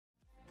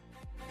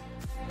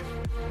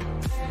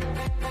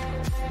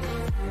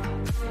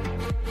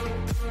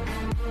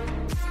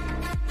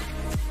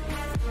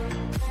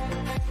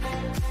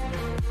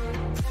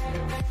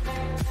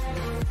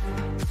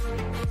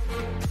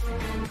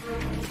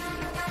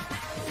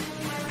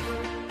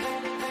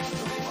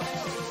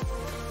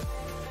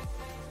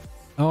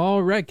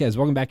All right, guys,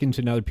 welcome back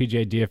into another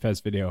PGA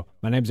DFS video.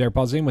 My name is Eric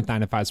Paulzine with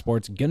 9 to 5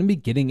 Sports. Going to be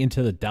getting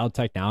into the Dell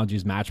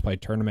Technologies Match Play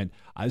Tournament.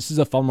 This is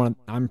a fun one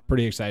I'm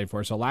pretty excited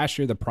for. So last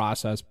year, the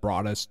process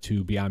brought us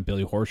to be on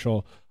Billy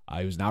Horschel.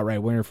 He was an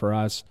outright winner for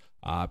us.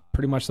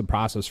 Pretty much the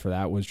process for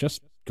that was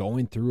just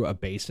going through a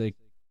basic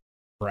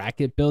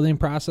bracket building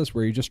process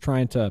where you're just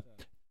trying to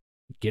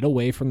get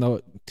away from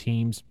the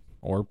teams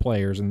or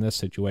players in this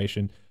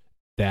situation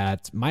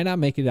that might not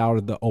make it out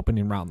of the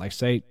opening round. Like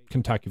say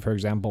Kentucky, for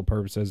example,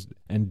 purposes,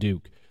 and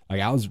Duke. Like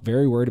I was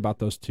very worried about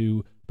those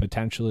two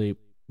potentially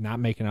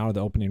not making out of the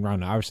opening round.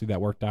 Now, obviously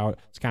that worked out.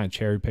 It's kind of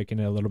cherry picking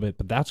it a little bit,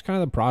 but that's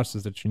kind of the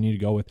process that you need to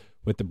go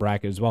with the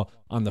bracket as well.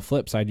 On the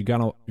flip side, you're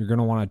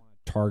gonna want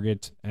to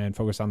target and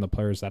focus on the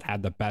players that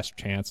had the best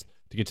chance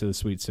to get to the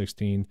Sweet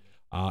 16.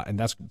 And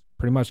that's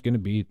pretty much going to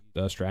be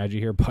the strategy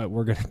here, but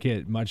we're going to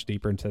get much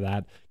deeper into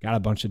that. Got a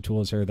bunch of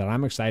tools here that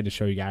I'm excited to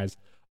show you guys.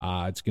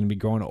 It's going to be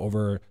going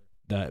over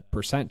the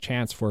percent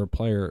chance for a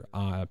player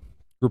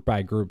group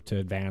by group to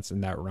advance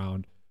in that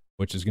round,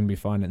 which is going to be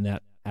fun. And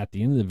that at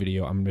the end of the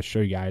video, I'm going to show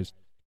you guys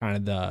kind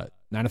of the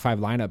 9 to 5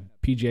 lineup,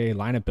 PGA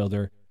lineup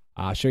builder.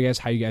 Show you guys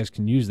how you guys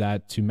can use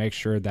that to make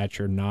sure that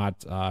you're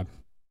not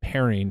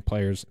pairing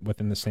players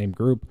within the same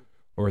group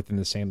or within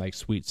the same like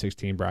Sweet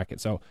 16 bracket.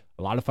 So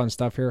a lot of fun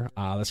stuff here.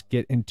 Let's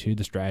get into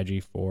the strategy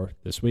for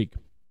this week.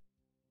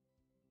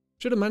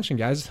 Should have mentioned,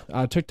 guys,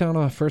 took down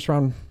a first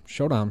round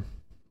showdown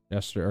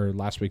yesterday or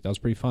last week. That was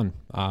pretty fun.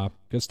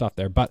 Good stuff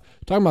there. But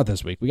talking about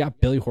this week, we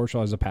got Billy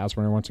Horschel as a pass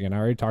winner once again. I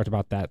already talked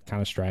about that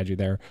kind of strategy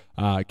there.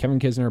 Kevin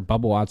Kisner,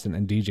 Bubba Watson,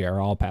 and DJ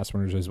are all pass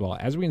winners as well.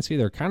 As we can see,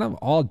 they're kind of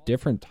all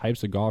different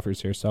types of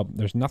golfers here. So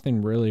there's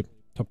nothing really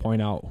to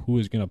point out who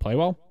is going to play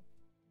well.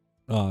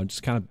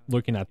 Just kind of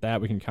looking at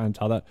that, we can kind of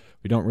tell that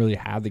we don't really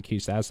have the key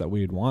stats that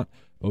we would want,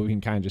 but we can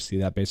kind of just see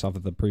that based off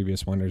of the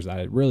previous winners that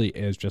it really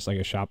is just like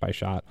a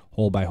shot-by-shot,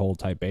 hole-by-hole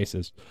type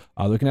basis.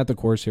 Looking at the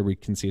course here, we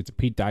can see it's a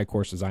Pete Dye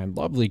course design.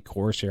 Lovely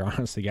course here,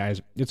 honestly,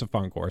 guys. It's a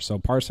fun course. So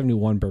par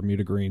 71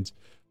 Bermuda greens,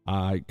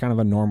 kind of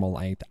a normal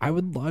length. I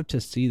would love to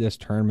see this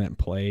tournament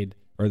played,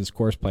 or this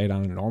course played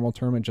on a normal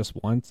tournament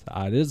just once.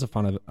 It is a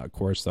fun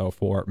course, though,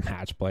 for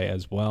match play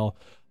as well.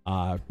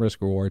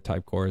 Risk reward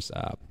type course.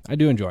 I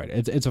do enjoy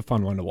it. It's a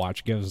fun one to watch.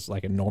 It gives us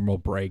like a normal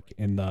break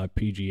in the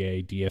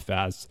PGA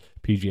DFS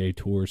PGA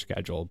Tour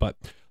schedule. But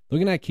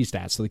looking at key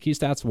stats, so the key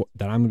stats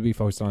that I'm going to be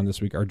focused on this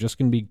week are just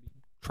going to be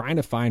trying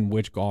to find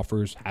which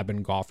golfers have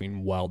been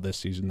golfing well this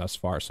season thus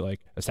far. So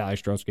like a Sally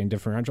strokes gain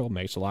differential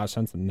makes a lot of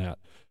sense in that.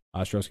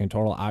 Strokes gain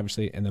total,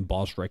 obviously, and then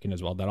ball striking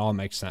as well. That all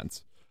makes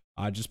sense.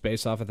 Just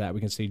based off of that, we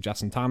can see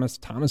Justin Thomas,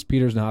 Thomas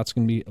Peters. Now it's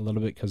going to be a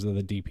little bit because of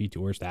the DP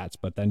Tour stats,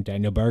 but then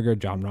Daniel Berger,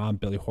 John Rahm,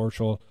 Billy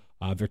Horschel,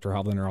 Victor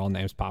Hovland are all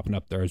names popping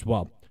up there as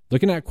well.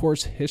 Looking at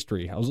course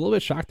history, I was a little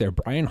bit shocked there.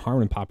 Brian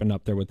Harman popping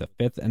up there with the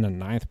 5th and the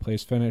 9th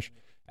place finish.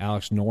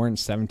 Alex Noren,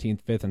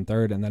 17th, 5th, and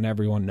 3rd. And then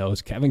everyone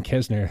knows Kevin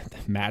Kisner, the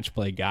match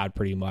play god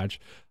pretty much,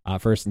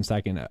 1st and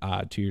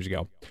 2nd 2 years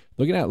ago.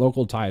 Looking at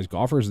local ties,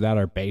 golfers that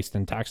are based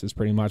in Texas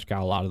pretty much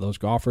got a lot of those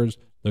golfers.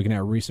 Looking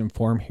at recent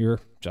form here,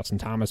 Justin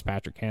Thomas,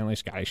 Patrick Cantlay,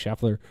 Scotty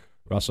Scheffler,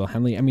 Russell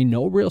Henley. I mean,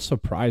 no real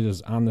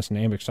surprises on this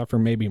name except for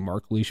maybe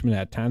Mark Leishman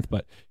at 10th,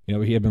 but you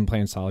know, he had been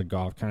playing solid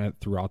golf kind of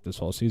throughout this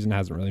whole season,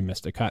 hasn't really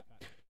missed a cut.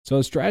 So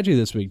the strategy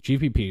this week,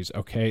 GPPs,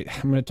 okay,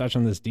 I'm going to touch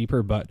on this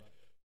deeper, but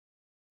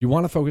you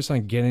want to focus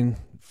on getting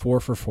 4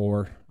 for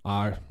 4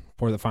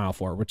 for the Final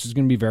Four, which is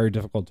going to be very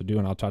difficult to do,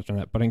 and I'll touch on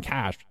that. But in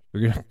cash,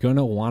 you're going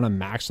to want to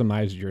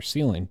maximize your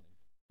ceiling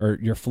or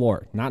your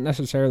floor, not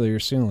necessarily your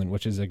ceiling,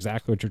 which is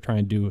exactly what you're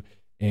trying to do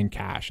in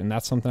cash. And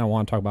that's something I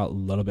want to talk about a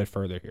little bit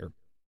further here.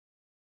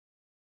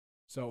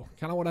 So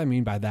kind of what I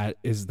mean by that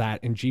is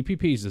that in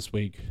GPPs this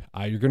week,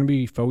 you're going to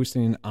be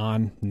focusing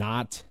on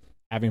not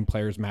having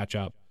players match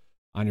up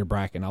on your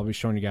bracket. And I'll be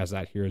showing you guys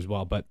that here as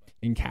well. But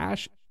in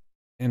cash,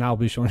 and I'll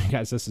be showing you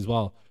guys this as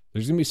well,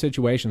 there's going to be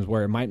situations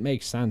where it might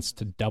make sense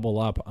to double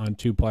up on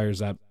 2 players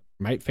that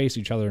might face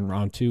each other in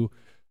round 2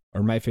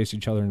 or might face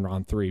each other in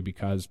round 3,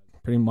 because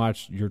pretty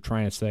much you're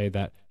trying to say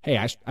that, hey,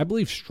 I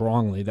believe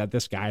strongly that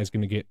this guy is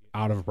going to get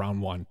out of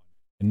round 1.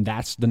 And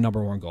that's the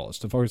number one goal, is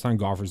to focus on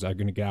golfers that are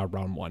going to get out of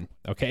round 1,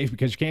 okay?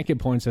 Because you can't get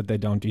points if they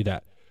don't do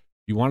that.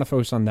 You want to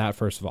focus on that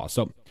first of all.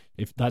 So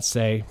if, let's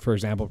say, for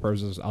example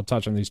purposes, I'll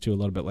touch on these two a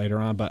little bit later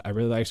on, but I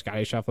really like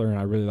Scotty Scheffler and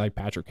I really like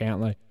Patrick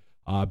Cantlay.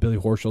 Billy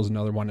Horschel is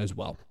another one as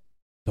well.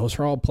 Those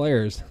are all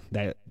players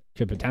that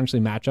could potentially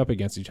match up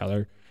against each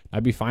other.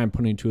 I'd be fine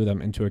putting 2 of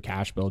them into a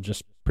cash build,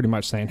 just pretty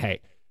much saying, hey,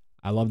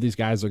 I love these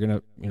guys. They're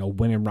going to,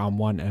 win in round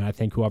 1. And I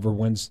think whoever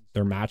wins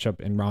their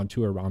matchup in round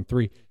 2 or round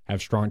 3 have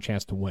a strong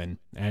chance to win.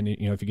 And,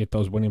 if you get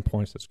those winning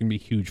points, that's going to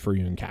be huge for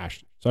you in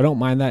cash. So I don't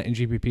mind that. In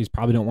GPPs,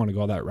 probably don't want to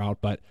go that route,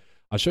 but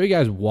I'll show you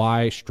guys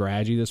why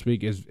strategy this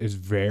week is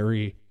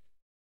very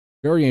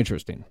Very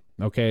interesting.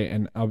 Okay,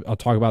 and I'll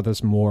talk about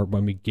this more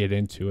when we get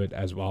into it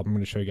as well. I'm going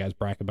to show you guys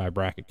bracket by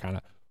bracket kind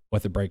of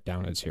what the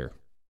breakdown is here.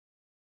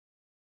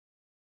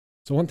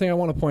 So one thing I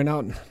want to point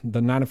out,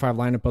 the 9 to 5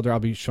 lineup builder, I'll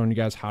be showing you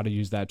guys how to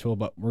use that tool,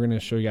 but we're going to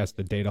show you guys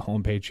the data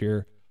homepage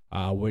here,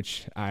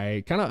 which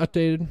I kind of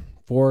updated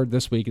for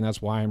this week, and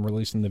that's why I'm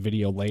releasing the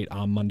video late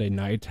on Monday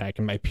night. Heck,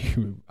 I might be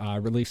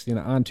releasing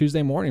it on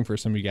Tuesday morning for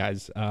some of you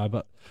guys,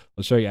 but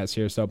I'll show you guys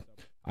here. So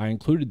I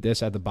included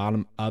this at the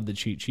bottom of the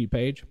cheat sheet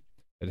page.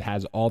 It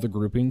has all the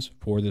groupings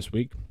for this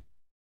week,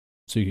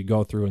 so you could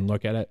go through and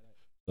look at it.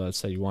 So let's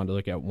say you wanted to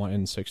look at 1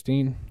 in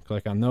 16,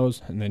 click on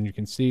those, and then you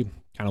can see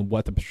kind of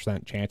what the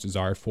percent chances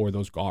are for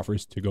those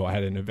golfers to go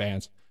ahead and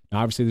advance. Now,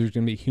 obviously, there's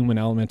going to be a human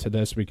element to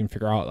this. We can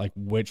figure out like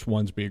which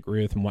ones we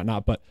agree with and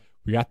whatnot, but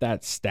we got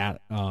that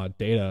stat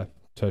data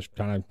to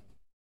kind of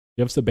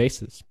give us the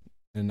basis,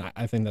 and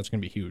I think that's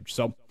going to be huge.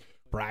 So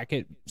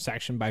bracket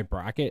section by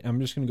bracket, I'm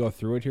just going to go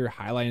through it here,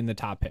 highlighting the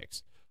top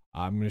picks.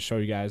 I'm going to show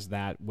you guys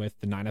that with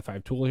the 9 to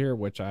 5 tool here,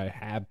 which I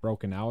have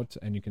broken out,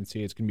 and you can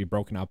see it's going to be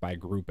broken out by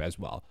group as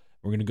well.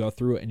 We're going to go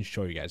through it and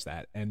show you guys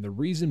that. And the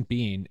reason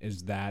being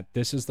is that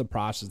this is the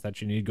process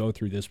that you need to go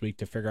through this week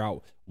to figure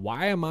out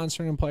why I'm on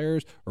certain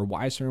players or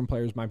why certain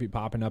players might be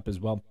popping up as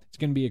well. It's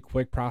going to be a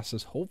quick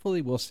process.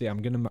 Hopefully, we'll see.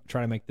 I'm going to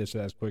try to make this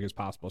as quick as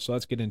possible. So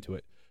let's get into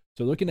it.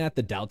 So looking at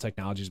the Dell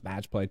Technologies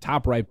match play,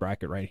 top right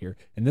bracket right here.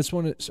 And this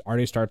one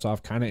already starts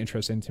off kind of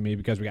interesting to me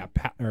because we got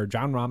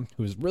Jon Rahm,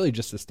 who is really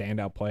just a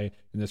standout play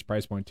in this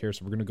price point tier.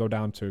 So we're going to go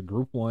down to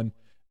group 1.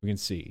 We can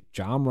see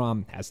Jon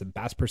Rahm has the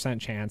best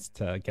percent chance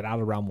to get out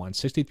of round 1,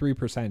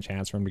 63%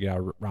 chance for him to get out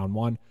of round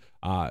 1.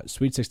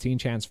 Sweet 16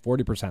 chance,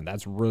 40%.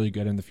 That's really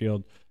good in the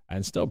field,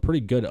 and still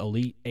pretty good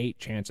Elite 8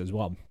 chance as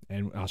well.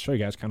 And I'll show you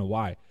guys kind of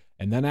why.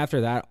 And then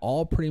after that,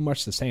 all pretty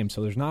much the same.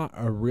 So there's not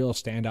a real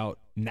standout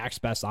next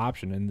best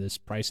option in this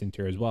pricing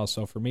tier as well.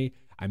 So for me,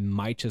 I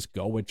might just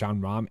go with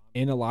Jon Rahm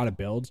in a lot of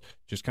builds,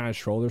 just kind of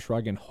shoulder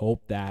shrug and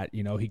hope that,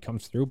 you know, he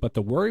comes through. But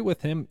the worry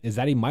with him is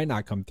that he might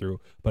not come through.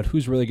 But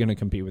who's really going to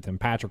compete with him?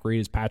 Patrick Reed.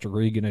 Is Patrick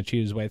Reed going to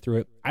cheat his way through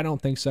it? I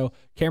don't think so.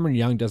 Cameron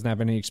Young doesn't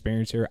have any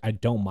experience here. I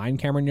don't mind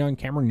Cameron Young.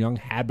 Cameron Young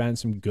had been in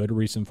some good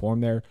recent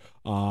form there.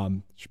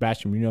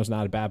 Sebastian Munoz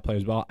not a bad play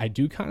as well. I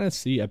do kind of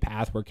see a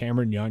path where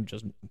Cameron Young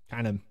just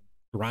kind of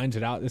grinds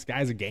it out. This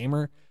guy's a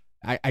gamer.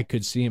 I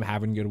could see him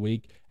having a good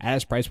week. At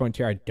his price point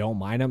here, I don't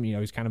mind him. You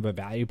know, he's kind of a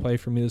value play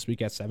for me this week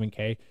at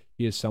 7K.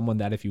 He is someone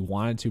that if you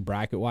wanted to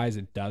bracket-wise,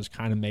 it does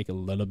kind of make a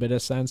little bit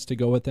of sense to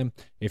go with him.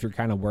 If you're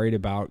kind of worried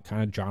about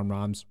kind of Jon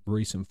Rahm's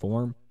recent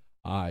form,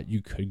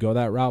 you could go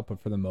that route.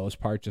 But for the most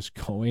part, just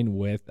going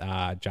with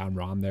Jon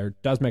Rahm there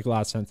does make a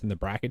lot of sense in the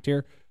bracket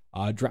tier.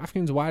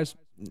 DraftKings-wise,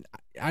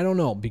 I don't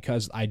know,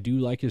 because I do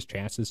like his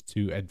chances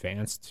to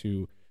advance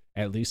to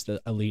at least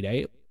the Elite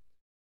 8.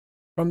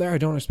 From there, I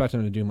don't expect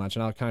him to do much,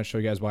 and I'll kind of show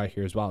you guys why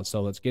here as well.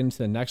 So let's get into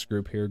the next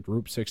group here,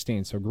 Group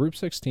 16. So Group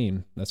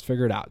 16, let's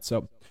figure it out.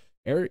 So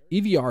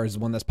EVR is the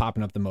one that's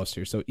popping up the most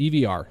here. So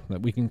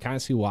EVR, we can kind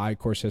of see why,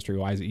 course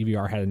history-wise,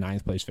 EVR had a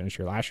 9th place finish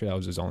here last year. That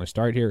was his only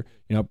start here.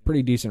 You know,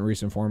 pretty decent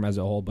recent form as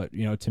a whole, but,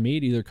 you know, to me,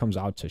 it either comes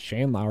out to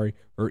Shane Lowry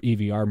or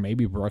EVR.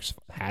 Maybe Brooks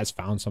has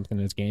found something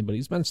in his game, but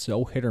he's been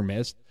so hit or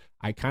miss.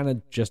 I kind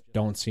of just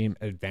don't see him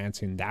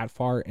advancing that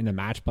far in a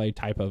match play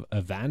type of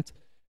event.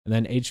 And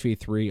then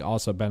HV3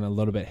 also been a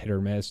little bit hit or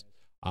miss.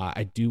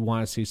 I do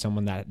want to see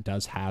someone that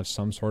does have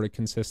some sort of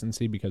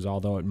consistency, because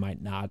although it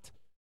might not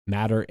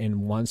matter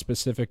in one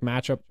specific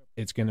matchup,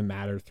 it's going to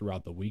matter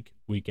throughout the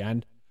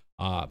weekend.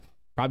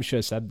 Probably should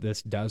have said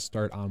this does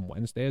start on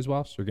Wednesday as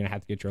well, so you're going to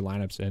have to get your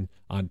lineups in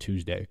on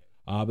Tuesday.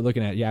 But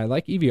looking at, I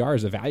like EVR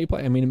as a value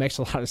play. I mean, it makes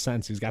a lot of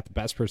sense. He's got the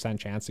best percent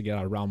chance to get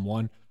out of round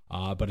 1,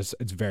 but it's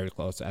very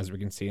close as we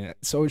can see.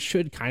 So it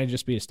should kind of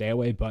just be a stay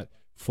away, but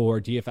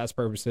for DFS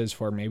purposes,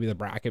 for maybe the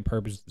bracket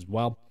purposes as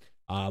well,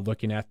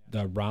 looking at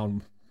the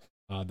round,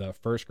 the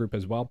first group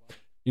as well,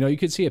 you know, you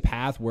could see a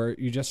path where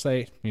you just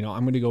say, you know,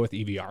 I'm going to go with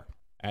EVR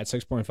at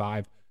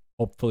 6.5.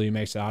 Hopefully he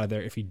makes it out of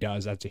there. If he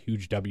does, that's a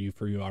huge W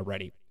for you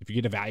already. If you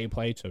get a value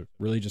play to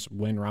really just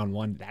win round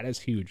 1, that is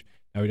huge.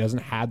 Now, he doesn't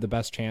have the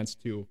best chance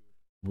to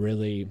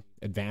really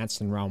advance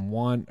in round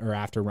 1 or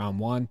after round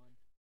 1,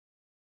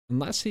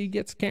 unless he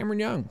gets Cameron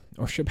Young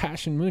or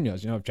Sebastian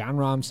Munoz. You know, if Jon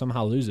Rahm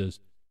somehow loses,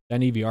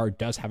 then EVR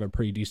does have a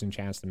pretty decent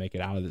chance to make it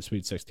out of the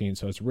Sweet 16.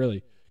 So it's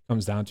really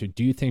comes down to,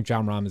 do you think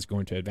Jon Rahm is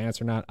going to advance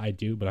or not? I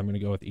do, but I'm going to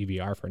go with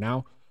EVR for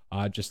now.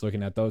 Just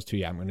looking at those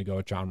two, I'm going to go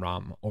with Jon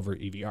Rahm over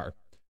EVR.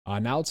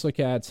 Now let's look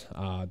at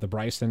the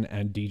Bryson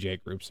and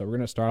DJ group. So we're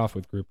going to start off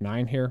with Group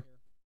 9 here.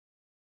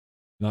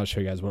 And I'll show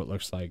you guys what it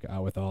looks like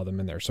with all of them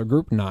in there. So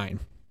Group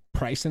 9,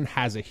 Bryson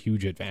has a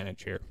huge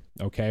advantage here,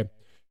 okay?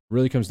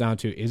 Really comes down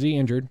to, is he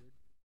injured?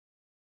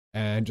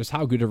 And just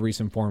how good of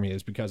recent form he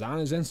is, because on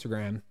his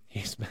Instagram,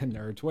 he's been,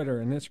 or Twitter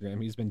and Instagram,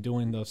 he's been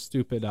doing those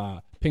stupid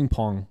ping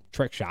pong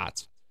trick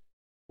shots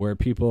where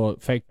people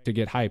fake to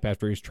get hype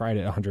after he's tried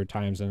it 100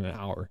 times in an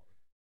hour.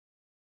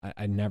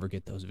 I never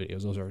get those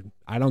videos. Those are,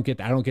 I don't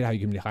get how you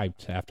can be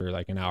hyped after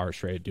like an hour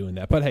straight doing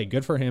that. But hey,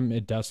 good for him.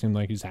 It does seem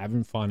like he's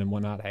having fun and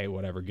whatnot. Hey,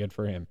 whatever, good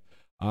for him.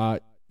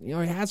 he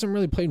hasn't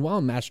really played well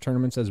in match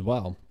tournaments as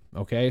well.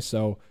 Okay,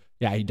 so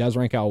yeah, he does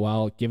rank out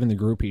well. Given the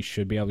group, he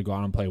should be able to go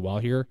out and play well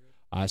here.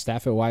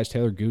 Stat fit wise,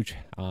 Taylor Gooch,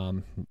 a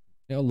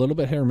little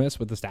bit hit or miss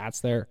with the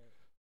stats there.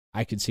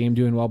 I could see him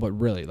doing well, but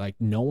really, like,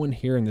 no one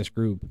here in this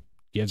group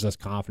gives us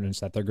confidence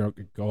that they're going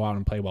to go out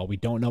and play well. We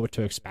don't know what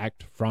to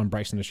expect from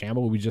Bryson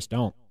DeChambeau. We just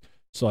don't.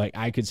 So, like,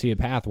 I could see a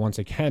path once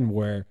again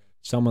where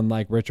someone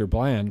like Richard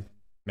Bland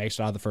makes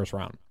it out of the first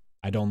round.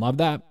 I don't love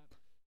that.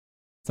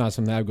 It's not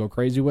something I'd go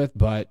crazy with,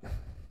 but,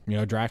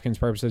 DraftKings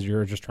purposes,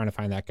 you're just trying to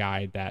find that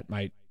guy that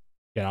might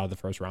get out of the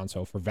first round.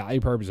 So, for value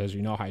purposes,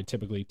 how I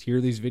typically tier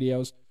these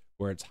videos,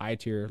 where it's high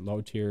tier, low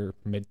tier,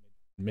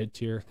 mid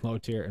tier, low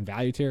tier, and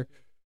value tier.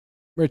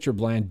 Richard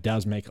Bland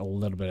does make a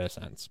little bit of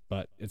sense,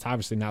 but it's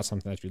obviously not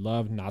something that you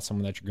love, not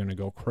someone that you're going to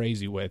go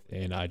crazy with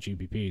in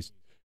GPPs.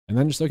 And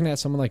then just looking at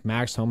someone like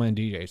Max Homa and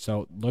DJ.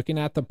 So looking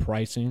at the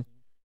pricing,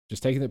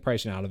 just taking the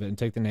pricing out of it and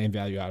take the name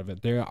value out of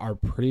it, they are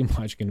pretty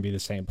much going to be the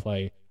same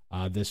play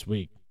this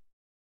week.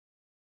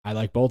 I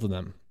like both of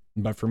them,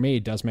 but for me,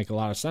 it does make a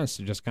lot of sense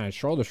to just kind of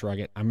shoulder shrug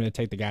it. I'm going to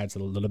take the guy that's a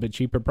little bit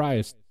cheaper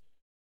priced.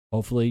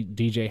 Hopefully,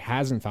 DJ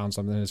hasn't found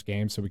something in this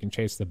game, so we can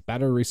chase the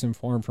better recent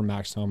form from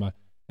Max Homa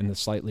and the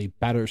slightly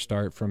better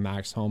start from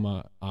Max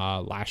Homa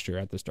last year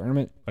at this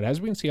tournament. But as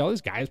we can see, all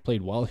these guys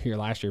played well here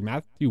last year.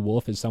 Matthew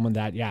Wolff is someone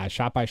that,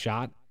 shot by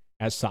shot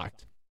has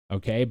sucked.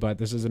 Okay, but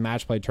this is a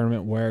match play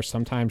tournament where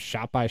sometimes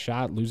shot by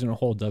shot, losing a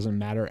hole doesn't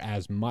matter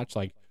as much.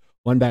 Like,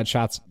 one bad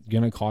shot's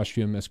going to cost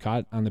you a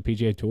miscut on the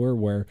PGA Tour,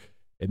 where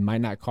it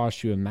might not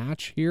cost you a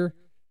match here.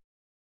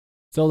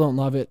 Still don't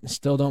love it.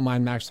 Still don't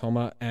mind Max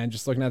Homa. And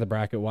just looking at the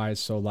bracket wise,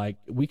 so like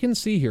we can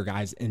see here,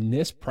 guys, in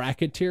this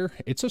bracket tier,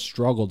 it's a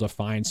struggle to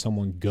find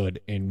someone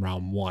good in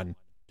round one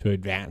to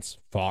advance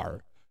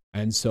far.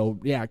 And so,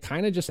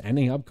 kind of just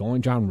ending up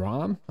going Jon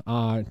Rahm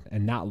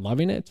and not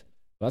loving it.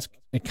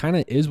 It kind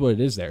of is what it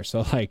is there.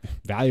 So like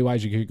value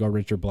wise, you could go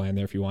Richard Bland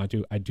there if you want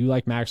to. I do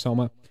like Max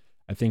Homa.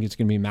 I think it's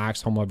going to be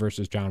Max Homa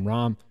versus Jon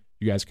Rahm.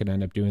 You guys could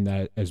end up doing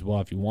that as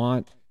well if you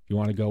want. You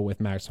want to go with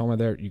Max Homa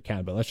there, you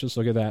can. But let's just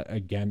look at that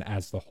again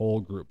as the whole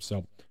group.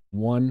 So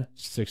 1,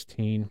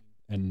 16,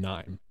 and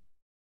 9.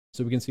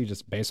 So we can see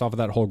just based off of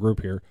that whole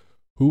group here,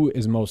 who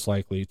is most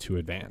likely to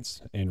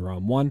advance in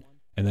round 1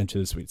 and then to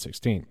the Sweet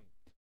 16.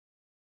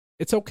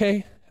 It's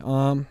okay.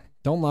 Don't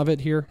love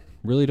it here.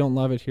 Really don't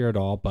love it here at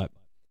all, but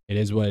it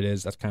is what it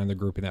is. That's kind of the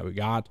grouping that we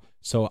got.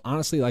 So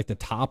honestly, like the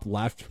top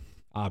left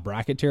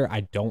bracket tier,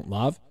 I don't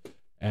love.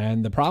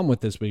 And the problem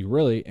with this week,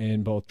 really,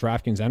 in both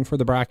DraftKings and for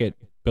the bracket,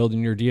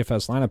 building your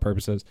DFS lineup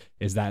purposes,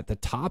 is that the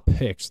top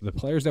picks, the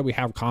players that we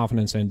have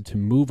confidence in to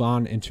move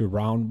on into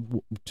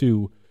round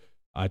 2,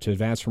 to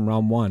advance from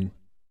round 1,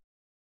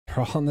 they're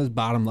all in this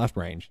bottom left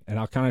range. And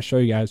I'll kind of show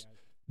you guys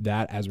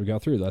that as we go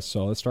through this.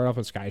 So let's start off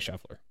with Scottie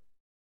Scheffler,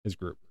 his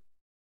group.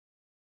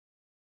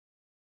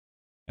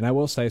 And I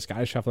will say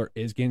Scottie Scheffler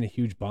is getting a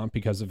huge bump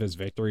because of his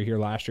victory here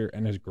last year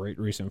and his great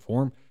recent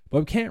form. But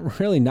we can't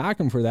really knock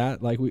him for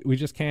that. Like, we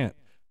just can't.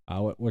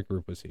 What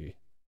group was he?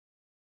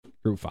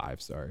 Group 5,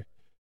 sorry.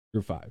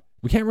 Group 5.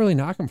 We can't really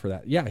knock him for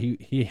that. Yeah,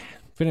 he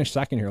finished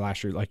second here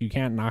last year. Like, you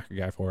can't knock a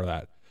guy for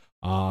that.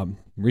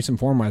 Recent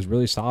form-wise,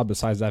 really solid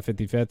besides that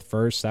 55th,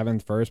 first,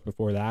 7th, first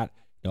before that.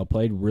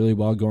 Played really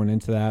well going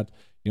into that.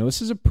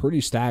 This is a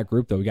pretty stacked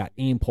group, though. We got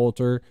Ian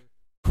Poulter,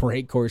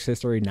 great course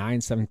history,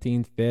 9th,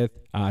 17th,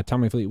 5th.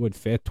 Tommy Fleetwood,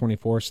 5th,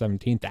 24th,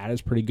 17th. That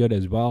is pretty good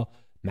as well.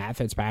 Matt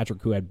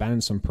Fitzpatrick, who had been in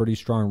some pretty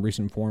strong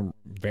recent form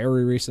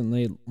very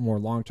recently, more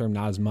long-term,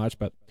 not as much,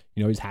 but,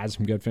 he's had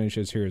some good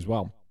finishes here as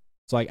well.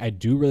 So, I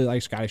do really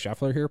like Scottie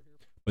Scheffler here,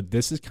 but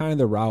this is kind of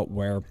the route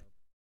where,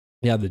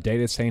 the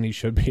data is saying he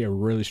should be a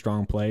really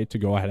strong play to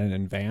go ahead and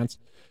advance.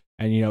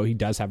 And, he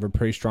does have a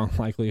pretty strong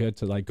likelihood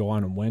to, go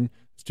on and win.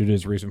 It's due to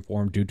his recent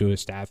form, due to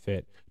his stat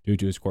fit, due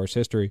to his course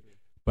history.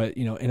 But,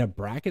 in a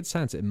bracket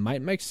sense, it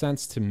might make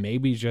sense to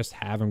maybe just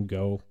have him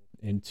go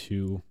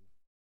into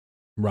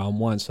round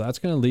 1. So that's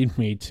going to lead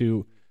me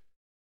to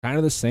kind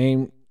of the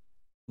same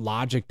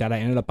logic that I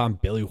ended up on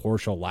Billy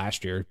Horschel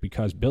last year,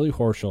 because Billy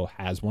Horschel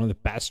has one of the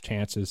best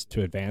chances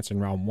to advance in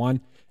round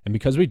 1. And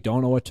because we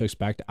don't know what to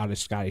expect out of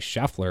Scottie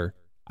Scheffler,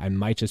 I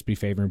might just be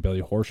favoring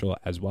Billy Horschel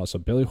as well. So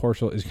Billy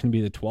Horschel is going to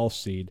be the 12th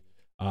seed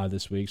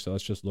this week. So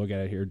let's just look at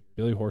it here.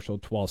 Billy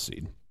Horschel, 12th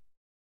seed.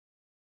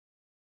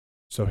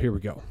 So here we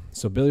go.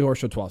 So Billy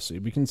Horschel, 12th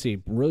seed. We can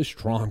see really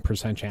strong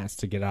percent chance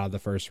to get out of the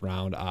first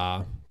round,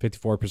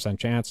 54%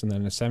 chance, and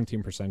then a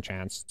 17%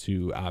 chance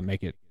to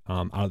make it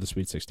out of the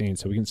Sweet 16.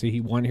 So we can see he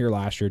won here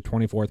last year,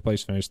 24th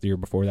place finish the year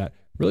before that.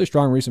 Really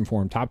strong recent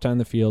form, top 10 in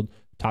the field,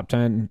 top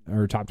 10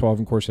 or top 12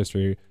 in course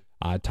history,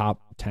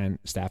 top 10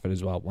 Stafford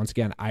as well. Once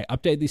again, I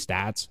update these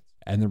stats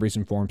and the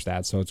recent form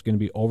stats, so it's going to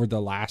be over the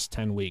last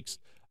 10 weeks,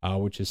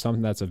 which is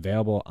something that's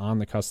available on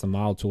the custom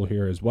model tool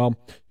here as well.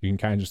 You can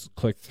kind of just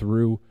click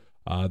through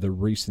the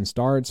recent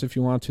starts if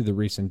you want to, the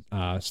recent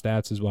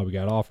stats as well. We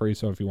got all free.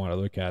 So if you want to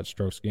look at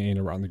strokes gained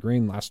around the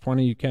green last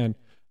 20, you can.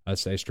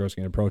 Say strokes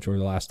gained approach over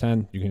the last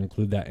 10, you can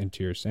include that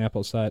into your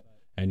sample set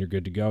and you're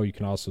good to go. You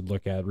can also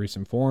look at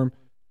recent form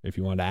if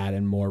you want to add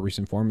in more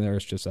recent form there.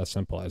 It's just as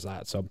simple as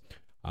that. So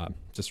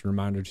Just a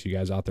reminder to you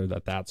guys out there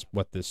that that's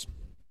what this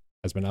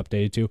has been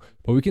updated to.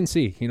 But we can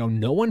see,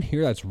 no one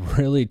here that's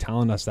really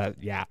telling us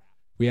that, yeah,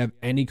 we have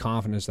any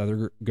confidence that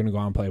they're going to go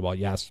on and play well.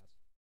 Yes,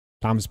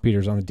 Thomas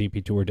Peters on the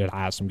DP Tour did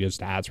have some good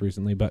stats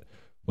recently, but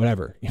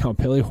whatever.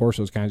 Billy Horschel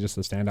was kind of just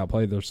a standout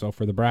play there. So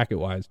for the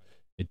bracket-wise,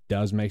 it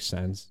does make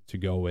sense to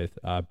go with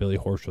Billy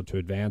Horschel to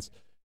advance.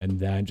 And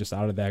then just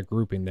out of that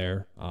grouping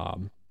there,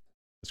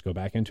 let's go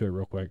back into it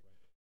real quick.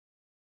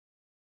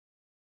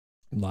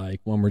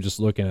 Like when we're just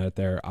looking at it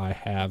there, I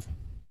have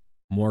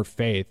more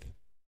faith.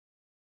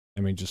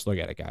 I mean, just look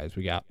at it, guys.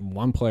 We got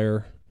one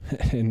player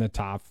in the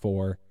top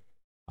 4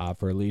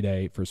 for Elite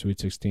 8 for Sweet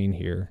 16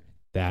 here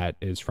that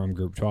is from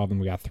Group 12, and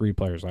we got 3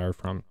 players that are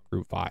from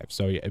Group 5.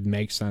 So it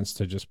makes sense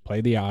to just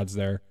play the odds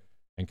there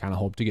and kind of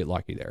hope to get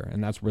lucky there.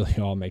 And that's really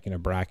all making a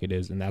bracket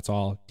is, and that's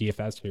all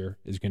DFS here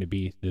is going to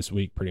be this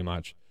week pretty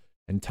much.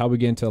 Until we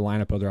get into the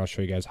lineup builder, I'll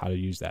show you guys how to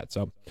use that.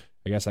 So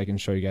I guess I can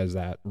show you guys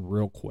that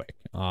real quick.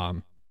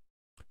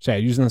 So yeah,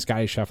 using the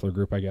Scottie Scheffler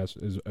group, I guess,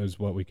 is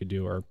what we could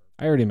do. Or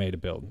I already made a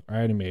build. I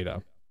already made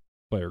a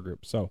player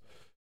group. So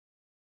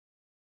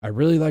I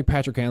really like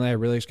Patrick Cantlay. I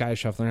really like Scottie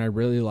Scheffler. And I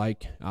really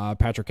like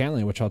Patrick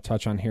Cantlay, which I'll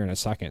touch on here in a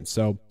second.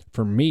 So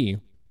for me,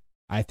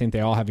 I think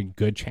they all have a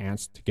good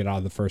chance to get out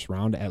of the first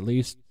round at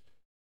least.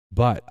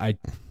 But I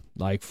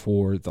like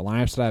for the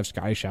lineups that I have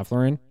Scottie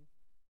Scheffler in,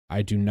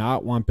 I do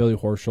not want Billy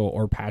Horschel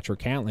or Patrick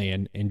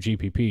Cantlay in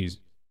GPPs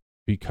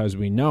because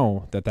we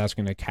know that that's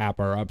going to cap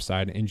our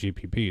upside in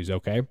GPPs,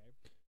 okay?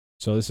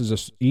 So this is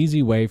an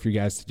easy way for you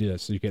guys to do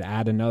this. So you could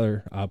add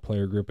another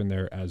player group in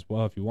there as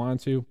well if you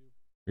want to.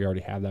 We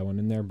already have that one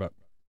in there, but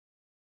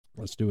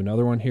let's do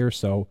another one here.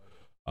 So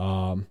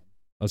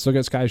let's look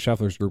at Scottie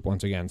Scheffler's group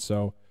once again.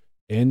 So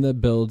in the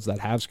builds that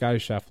have Scottie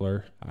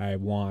Scheffler, I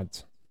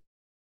want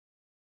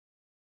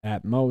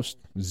at most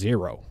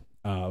 0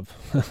 of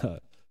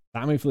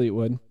Tommy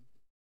Fleetwood,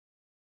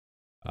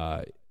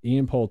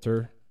 Ian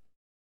Poulter,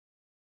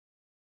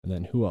 and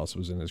then who else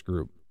was in this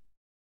group?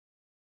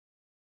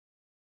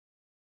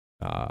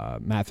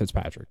 Matt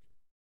Fitzpatrick.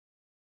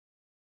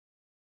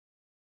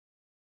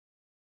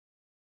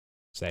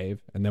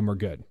 Save, and then we're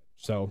good.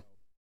 So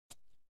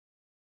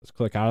let's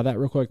click out of that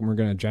real quick, and we're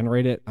going to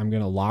generate it. I'm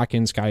going to lock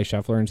in Scottie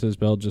Scheffler into this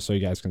build just so you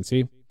guys can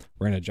see.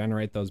 We're going to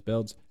generate those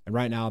builds. And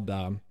right now,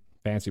 the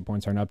fancy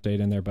points aren't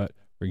updated in there, but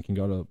we can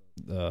go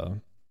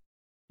to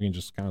we can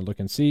just kind of look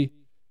and see.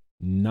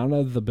 None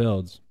of the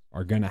builds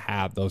are going to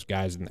have those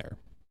guys in there.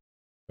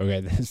 Okay,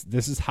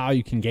 this is how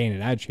you can gain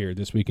an edge here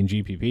this week in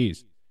GPPs.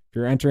 If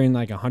you're entering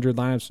like 100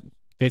 lineups,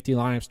 50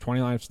 lineups, 20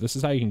 lineups, this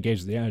is how you can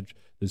gauge the edge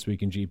this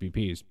week in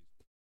GPPs.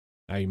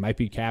 Now, you might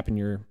be capping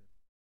you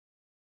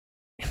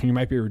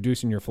might be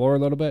reducing your floor a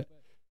little bit,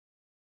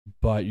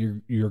 but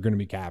you're going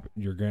to be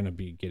you're going to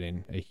be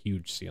getting a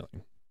huge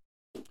ceiling.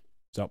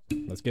 So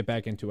let's get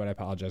back into it. I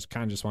apologize.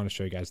 Kind of just want to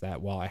show you guys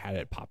that while I had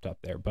it popped up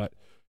there. But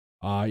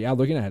yeah,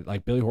 looking at it,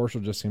 like Billy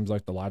Horschel just seems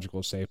like the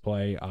logical safe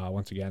play.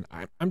 Once again,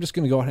 I'm just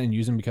going to go ahead and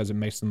use him because it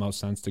makes the most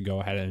sense to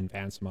go ahead and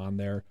advance him on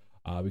there.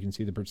 We can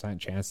see the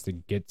percent chance to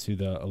get to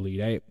the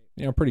Elite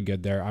 8. Pretty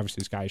good there.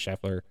 Obviously, Scottie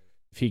Scheffler,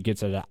 if he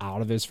gets it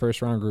out of his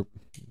first round group,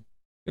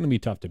 going to be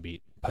tough to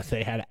beat. But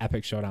they had an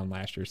epic showdown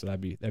last year, so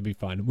that'd be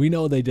fun. We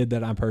know they did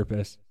that on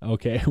purpose.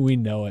 Okay, we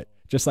know it.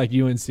 Just like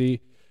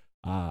UNC,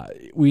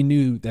 we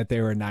knew that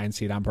they were a 9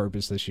 seed on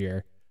purpose this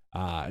year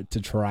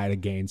to try to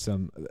gain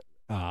some,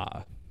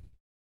 I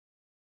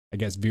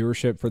guess,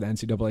 viewership for the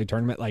NCAA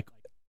tournament. Like,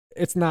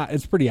 it's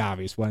pretty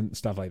obvious when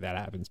stuff like that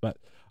happens. But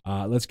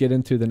let's get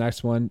into the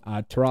next one.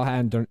 Tyrrell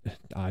Hatton,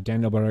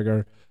 Daniel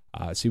Berger,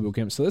 Siwoo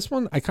Kim. So this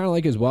one I kind of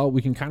like as well.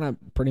 We can kind of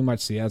pretty much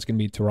see it's going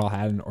to be Tyrrell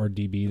Hatton or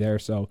DB there.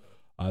 So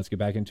let's get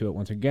back into it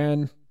once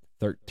again.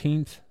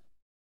 13th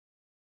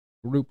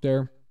group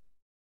there.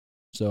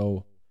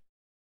 So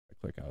I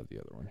click out of the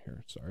other one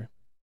here. Sorry.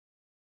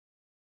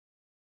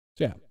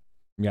 So yeah,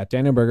 we got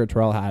Daniel Berger,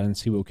 Tyrrell Hatton,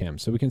 Siwoo Kim.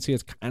 So we can see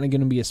it's kind of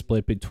going to be a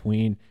split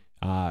between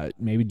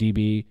maybe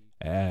DB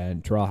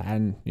and Tyrrell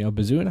Hatton.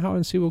 Bezuidenhout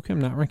and Siwoo Kim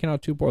not ranking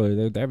out too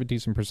poorly. They have a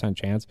decent percent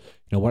chance.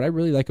 What I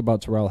really like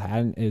about Tyrrell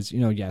Hatton is,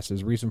 yes,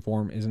 his recent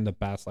form isn't the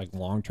best, like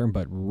long term,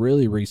 but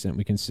really recent.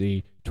 We can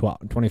see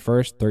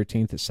 21st,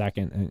 13th,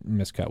 2nd, and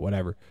miscut,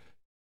 whatever.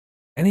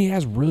 And he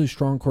has really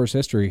strong course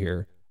history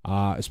here,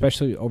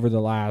 especially over the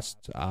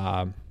last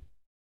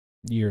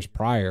years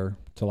prior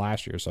to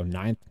last year. So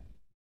 9th,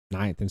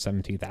 and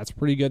 17th. That's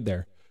pretty good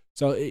there.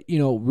 So,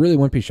 really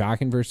wouldn't be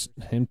shocking for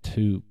him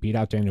to beat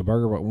out Daniel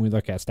Berger. But when we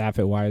look at stat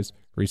fit-wise,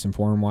 recent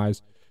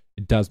form-wise,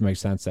 it does make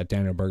sense that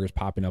Daniel Berger's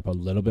popping up a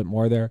little bit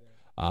more there.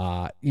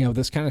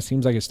 This kind of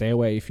seems like a stay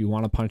away if you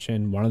want to punch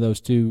in one of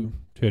those two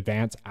to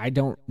advance. I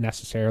don't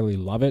necessarily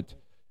love it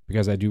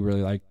because I do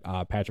really like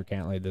Patrick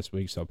Cantlay this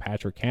week. So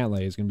Patrick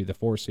Cantlay is going to be the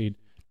 4 seed.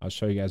 I'll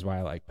show you guys why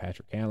I like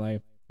Patrick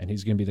Cantlay. And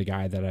he's going to be the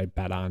guy that I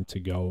bet on to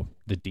go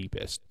the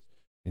deepest.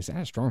 He's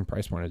at a strong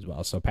price point as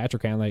well. So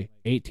Patrick Cantlay,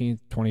 18th,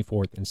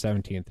 24th, and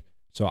 17th.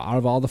 So out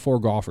of all the 4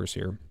 golfers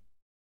here,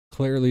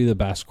 clearly the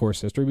best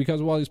course history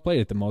because, well, he's played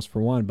it the most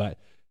for one. But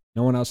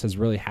No one else has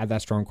really had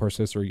that strong course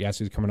history. Yes,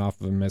 he's coming off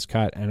of a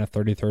miscut and a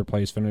 33rd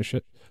place finish,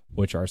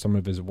 which are some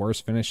of his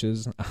worst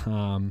finishes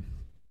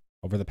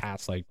over the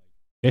past like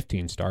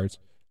 15 starts,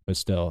 but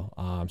still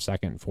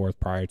second, fourth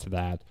prior to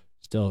that.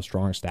 Still a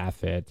strong staff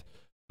fit.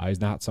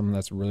 He's not someone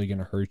that's really going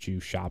to hurt you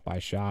shot by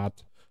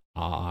shot.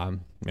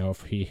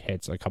 If he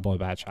hits a couple of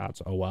bad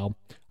shots, oh well.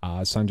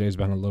 Sungjae's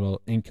been a little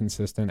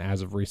inconsistent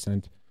as of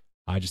recent.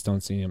 I just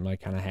don't see him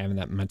like kind of having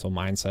that mental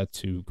mindset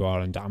to go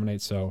out and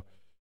dominate. So,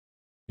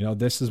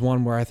 this is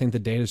one where I think the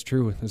data is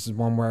true. This is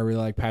one where I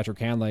really like Patrick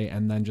Cantlay,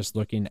 and then just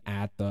looking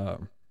at the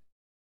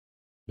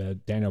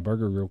Daniel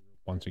Berger group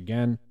once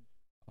again,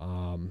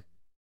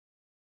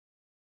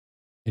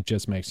 it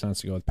just makes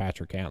sense to go with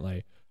Patrick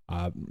Cantlay.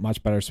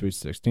 Much better Sweet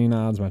 16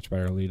 odds, much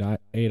better Elite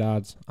 8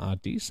 odds.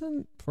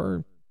 Decent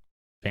for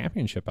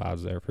championship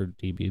odds there for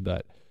DB,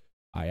 but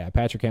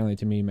Patrick Cantlay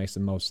to me makes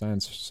the most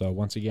sense. So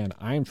once again,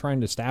 I am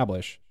trying to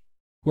establish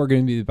who are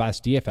going to be the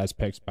best DFS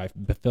picks by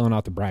filling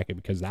out the bracket,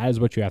 because that is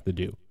what you have to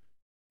do.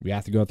 You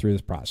have to go through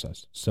this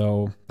process.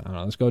 So I don't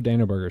know, let's go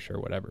Daniel Berger, sure,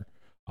 whatever.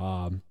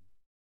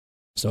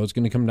 So it's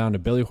going to come down to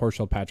Billy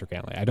Horschel, Patrick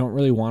Cantlay. I don't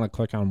really want to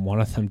click on one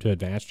of them to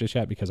advance just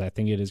yet, because I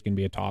think it is going to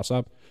be a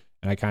toss-up,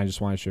 and I kind of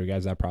just want to show you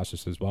guys that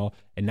process as well.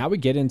 And now we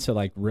get into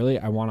like really,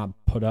 I want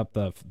to put up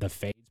the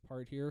fades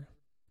part here,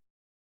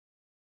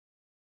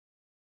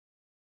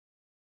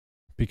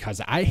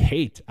 because I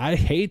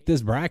hate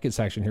this bracket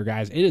section here,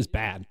 guys. It is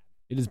bad.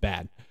 It is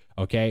bad.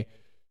 Okay.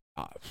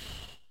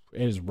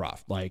 It is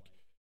rough. Like,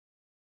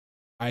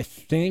 I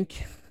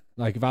think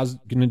like if I was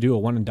going to do a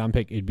one and done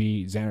pick, it'd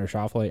be Xander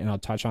Schauffele, and I'll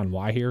touch on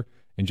why here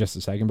in just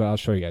a second, but I'll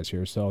show you guys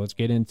here. So let's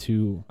get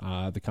into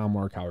the Collin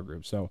Morikawa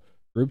group. So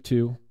group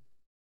 2,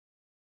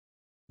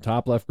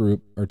 top left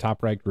group or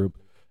top right group,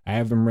 I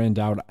have them written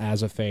down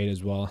as a fade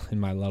as well in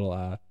my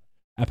little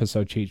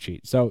episode cheat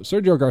sheet. So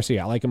Sergio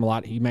Garcia, I like him a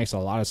lot. He makes a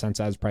lot of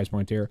sense as a price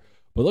point here.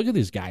 But look at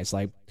these guys.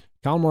 Like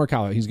Collin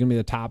Morikawa, he's going to be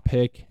the top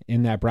pick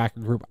in that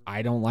bracket group.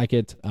 I don't like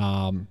it.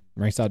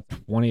 Ranks out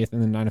 20th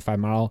in the 9 to 5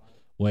 mile,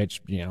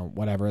 which,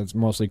 whatever. It's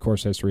mostly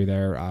course history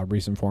there.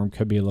 Recent form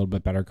could be a little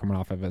bit better coming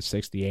off of a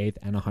 68th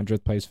and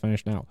 100th place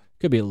finish. Now,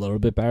 could be a little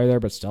bit better there,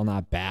 but still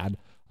not bad.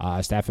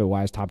 Staff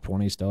fit-wise, top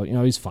 20 still.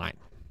 He's fine.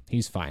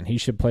 He's fine. He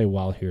should play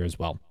well here as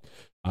well.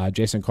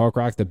 Jason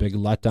Kokrak, the big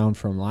letdown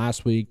from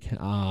last week.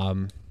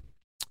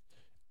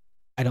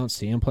 I don't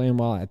see him playing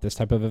well at this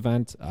type of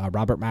event.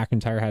 Robert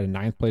McIntyre had a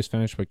 9th place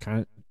finish, but kind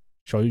of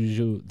shows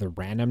you the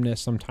randomness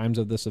sometimes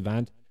of this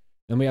event.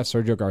 Then we have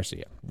Sergio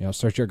Garcia.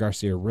 Sergio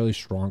Garcia, really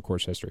strong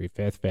course history,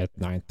 5th,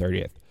 9th,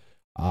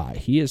 30th.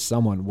 He is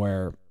someone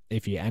where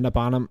if you end up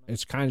on him,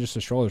 it's kind of just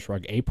a shoulder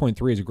shrug.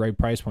 8.3 is a great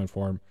price point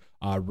for him.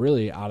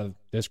 Really, out of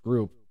this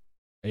group,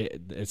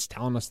 it's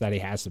telling us that he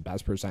has the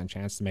best percent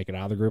chance to make it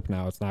out of the group.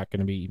 Now, it's not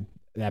going to be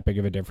that big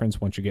of a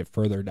difference once you get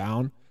further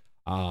down.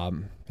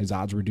 His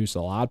odds reduce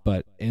a lot,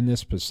 but in this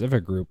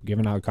specific group,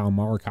 given how Collin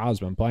Morikawa's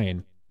been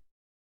playing,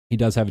 he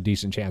does have a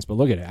decent chance. But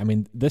look at it. I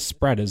mean, this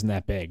spread isn't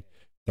that big.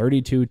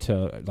 32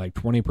 to like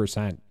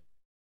 20%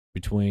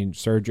 between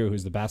Sergio,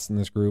 who's the best in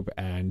this group,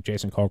 and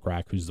Jason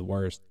Kokrak, who's the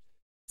worst.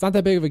 It's not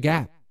that big of a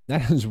gap.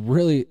 That is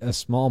really a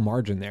small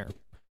margin there.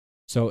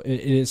 So it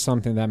is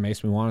something that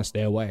makes me want to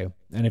stay away.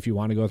 And if you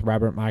want to go with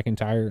Robert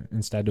McIntyre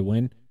instead to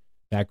win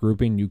that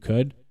grouping, you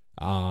could.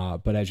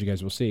 But as you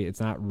guys will see, it's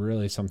not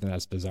really something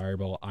that's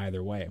desirable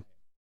either way.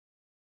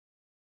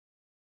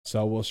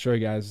 So we'll show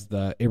you guys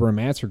the Abraham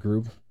Ancer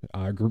group,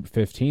 group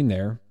 15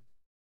 there.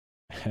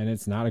 And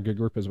it's not a good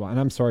group as well. And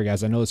I'm sorry,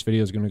 guys. I know this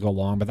video is going to go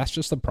long, but that's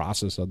just the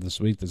process of this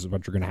week. This is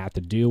what you're going to have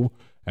to do.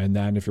 And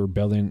then if you're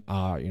building,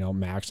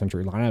 max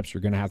entry lineups, you're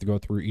going to have to go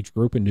through each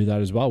group and do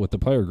that as well with the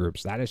player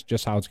groups. That is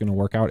just how it's going to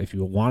work out. If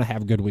you want to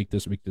have a good week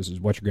this week, this is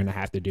what you're going to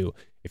have to do.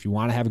 If you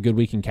want to have a good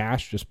week in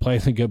cash, just play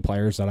the good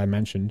players that I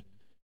mentioned,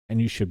 and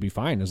you should be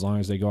fine as long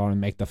as they go out and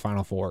make the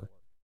Final Four.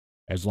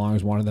 As long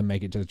as one of them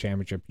make it to the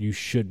championship, you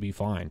should be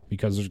fine,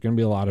 because there's going to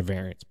be a lot of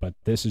variance. But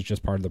this is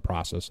just part of the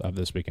process of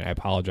this week, and I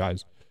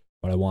apologize.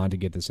 But I wanted to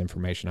get this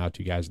information out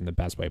to you guys in the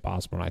best way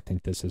possible, and I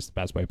think this is the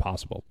best way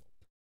possible.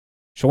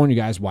 Showing you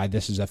guys why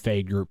this is a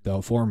fade group,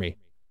 though, for me.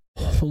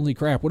 Holy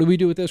crap, what do we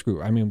do with this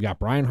group? I mean, we got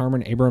Brian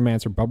Harman, Abraham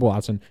Ancer, Bubba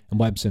Watson, and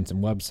Webb Simpson.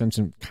 Webb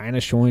Simpson kind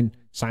of showing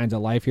signs of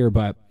life here,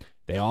 but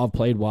they all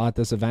played well at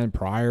this event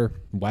prior.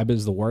 Webb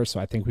is the worst, so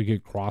I think we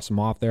could cross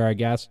him off there, I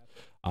guess.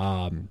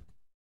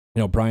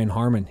 Brian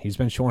Harman, he's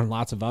been showing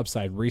lots of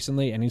upside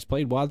recently, and he's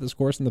played well at this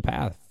course in the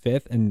past.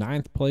 5th and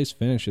 9th place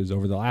finishes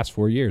over the last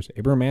 4 years.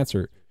 Abraham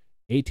Ancer,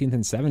 18th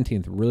and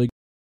 17th, really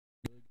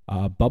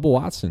good. Bubba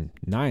Watson,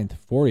 9th,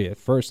 40th,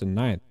 1st, and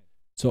 9th.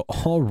 So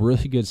all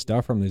really good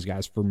stuff from these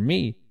guys. For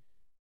me,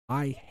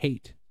 I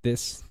hate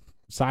this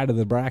side of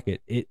the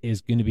bracket. It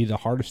is going to be the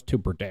hardest to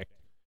predict,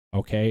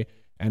 okay?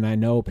 And I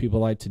know people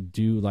like to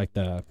do like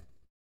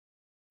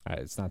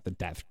it's not the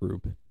death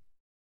group,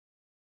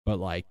 but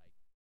like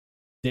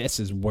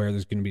this is where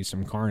there's going to be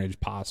some carnage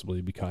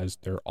possibly, because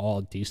they're all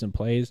decent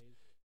plays,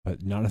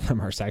 but none of them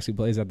are sexy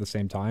plays at the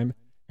same time.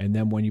 And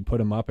then when you put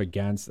them up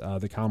against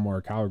the Collin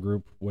Morikawa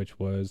group, which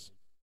was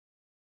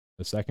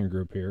the second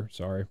group here,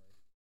 sorry.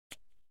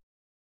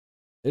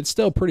 it's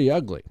still pretty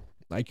ugly.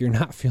 Like, you're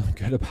not feeling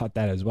good about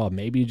that as well.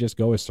 Maybe you just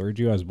go with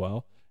Sergio as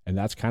well. And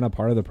that's kind of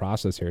part of the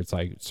process here. It's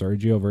like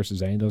Sergio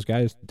versus any of those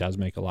guys does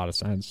make a lot of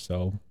sense.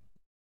 So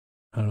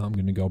I don't know. I'm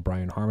going to go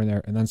Brian Harman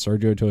there and then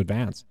Sergio to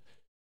advance.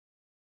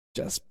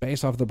 Just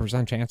based off the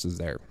percent chances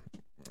there.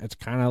 It's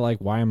kind of like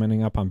why I'm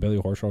ending up on Billy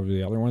Horschel over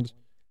the other ones.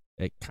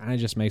 It kind of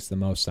just makes the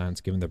most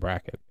sense given the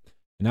bracket.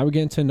 And now we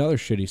get into another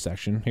shitty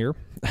section here.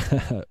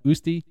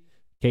 Usti,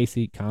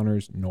 Casey,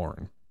 Connors,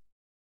 Noren.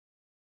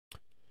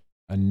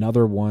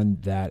 Another one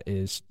that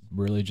is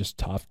really just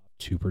tough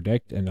to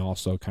predict, and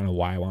also kind of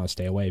why I want to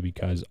stay away,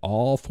 because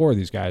all four of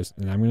these guys,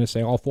 and I'm going to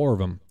say all four of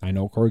them, I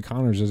know Corey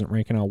Connors isn't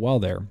ranking out well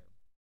there,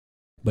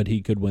 but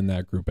he could win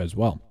that group as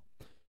well.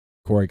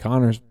 Corey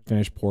Connors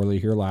finished poorly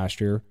here last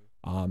year,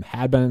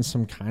 had been in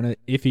some kind of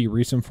iffy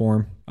recent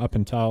form up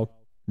until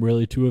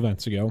really 2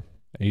 events ago.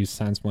 He's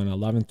since went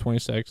 11th,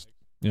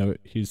 26th.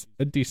 He's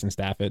a decent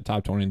staff at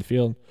top 20 in the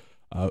field.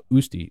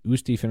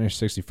 Usti finished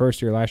 61st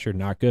here last year,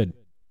 not good.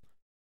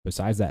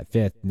 Besides that,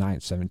 5th, 9th,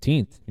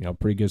 17th,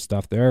 pretty good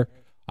stuff there.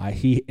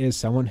 He is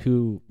someone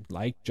who,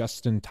 like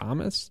Justin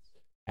Thomas,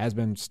 has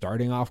been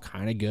starting off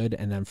kind of good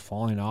and then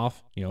falling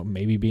off,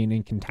 maybe being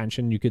in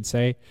contention, you could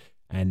say,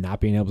 and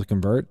not being able to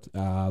convert.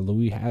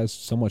 Louis has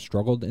somewhat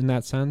struggled in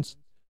that sense,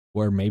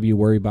 where maybe you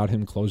worry about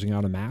him closing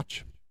out a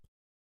match.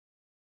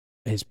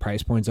 His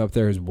price point's up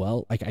there as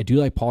well. Like, I do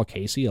like Paul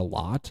Casey a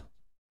lot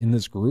in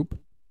this group.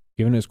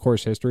 Given his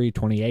course history,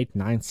 28th,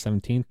 9th,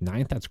 17th,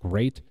 9th, that's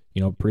great.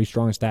 Pretty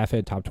strong staff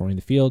hit, top 20 in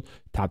the field,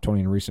 top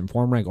 20 in recent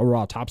form rank,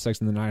 overall top 6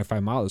 in the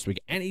 95 mile this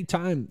week.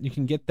 Anytime you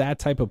can get that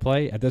type of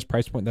play at this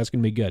price point, that's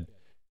going to be good.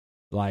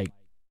 Like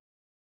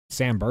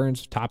Sam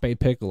Burns, top 8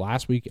 pick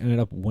last week, ended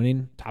up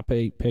winning, top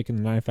 8 pick in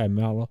the 95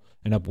 mile,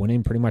 ended up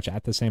winning pretty much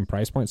at the same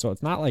price point. So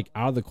it's not like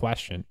out of the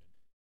question.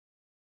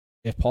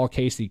 If Paul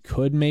Casey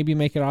could maybe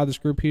make it out of this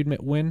group, he'd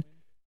win.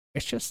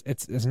 It's just,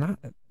 it's not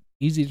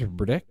easy to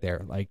predict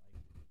there. Like,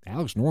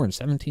 Alex Noren,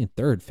 17th,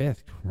 3rd,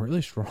 5th,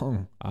 really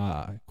strong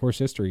course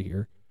history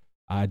here.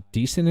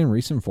 Decent in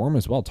recent form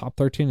as well, top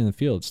 13 in the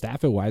field.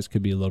 Stafford-wise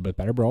could be a little bit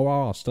better, but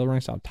overall still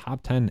ranks out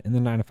top 10 in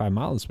the 95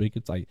 mile this week.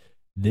 It's like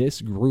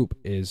this group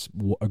is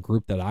a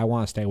group that I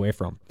want to stay away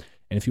from.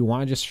 And if you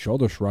want to just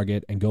shoulder shrug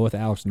it and go with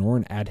Alex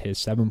Noren at his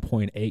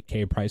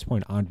 7.8K price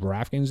point on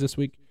DraftKings this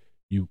week,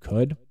 you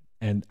could.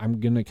 And I'm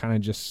going to kind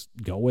of just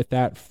go with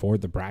that for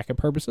the bracket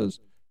purposes.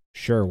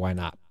 Sure, why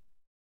not?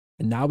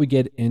 And now we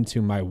get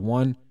into my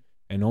one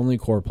and only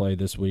core play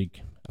this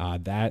week.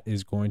 That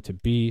is going to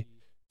be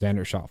Xander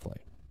Schauffele.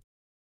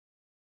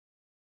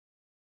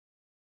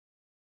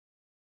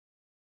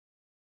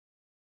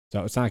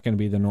 So it's not going to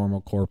be the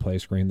normal core play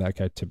screen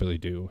that I typically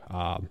do.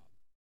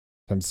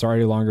 Since it's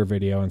already a longer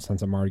video and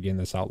since I'm already getting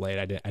this out late,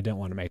 I didn't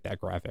want to make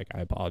that graphic.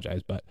 I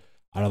apologize. But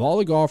out of all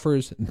the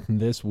golfers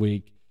this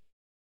week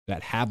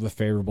that have a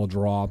favorable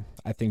draw,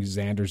 I think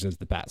Xander's is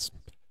the best.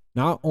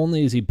 Not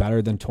only is he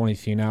better than Tony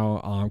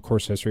Finau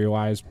course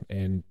history-wise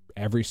in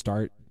every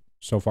start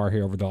so far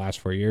here over the last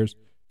 4 years.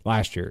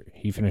 Last year,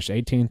 he finished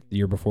 18th. The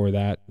year before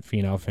that,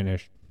 Finau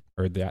finished,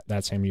 or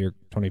that same year,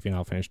 Tony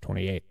Finau finished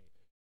 28th.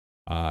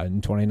 In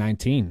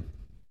 2019,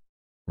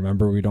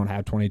 remember, we don't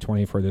have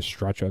 2020 for this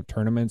stretch of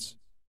tournaments.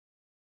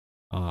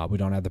 We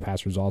don't have the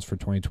past results for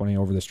 2020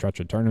 over the stretch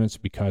of tournaments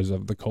because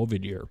of the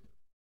COVID year.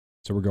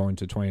 So we're going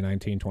to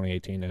 2019,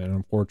 2018, and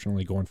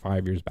unfortunately going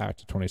 5 years back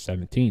to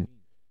 2017.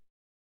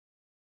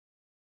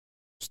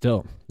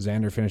 Still,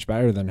 Xander finished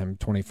better than him,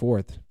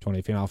 24th.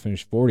 Tony Finau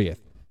finished 40th.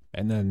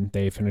 And then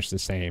they finished the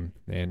same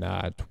in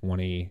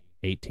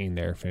 2018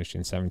 there,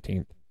 finishing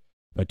 17th.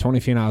 But Tony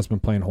Finau has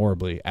been playing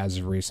horribly as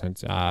of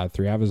recent. 3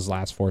 out of his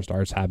last 4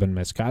 starts have been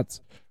missed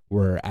cuts,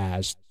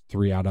 whereas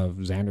 3 out of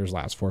Xander's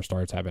last 4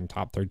 starts have been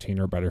top 13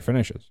 or better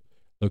finishes.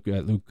 Look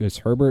at Lucas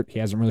Herbert. He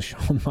hasn't really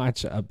shown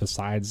much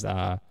besides,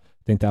 I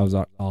think that was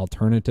an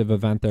alternative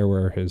event there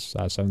where his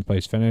 7th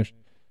place finish.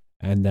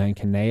 And then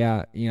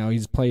Kanea,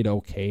 he's played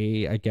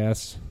okay, I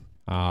guess,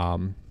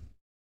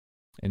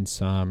 in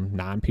some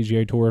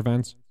non-PGA Tour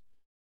events.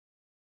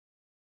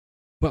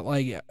 But,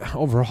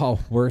 overall,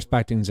 we're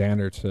expecting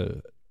Xander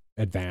to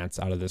advance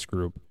out of this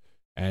group.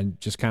 And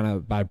just kind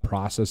of by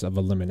process of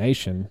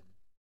elimination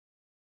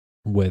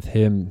with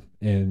him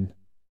in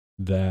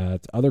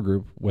that other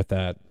group, with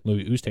that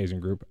Louis Oosthuizen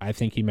group, I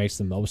think he makes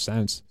the most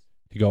sense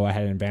to go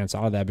ahead and advance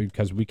out of that,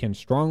 because we can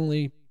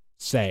strongly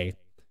say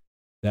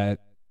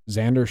that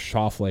Xander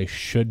Schauffele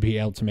should be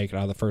able to make it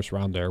out of the first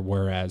round there,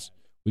 whereas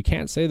we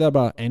can't say that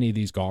about any of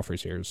these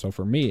golfers here. So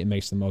for me, it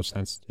makes the most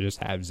sense to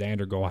just have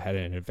Xander go ahead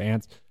and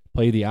advance,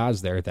 play the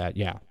odds there that,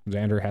 yeah,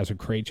 Xander has a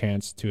great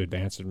chance to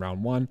advance in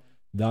round 1.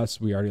 Thus,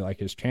 we already like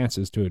his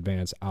chances to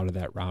advance out of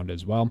that round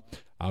as well.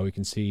 We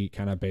can see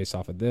kind of based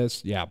off of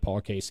this, yeah,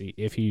 Paul Casey,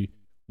 if he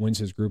wins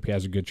his group, he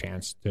has a good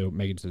chance to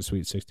make it to the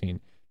Sweet 16.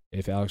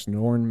 If Alex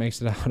Noren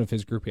makes it out of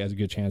his group, he has a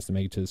good chance to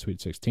make it to the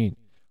Sweet 16.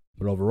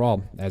 But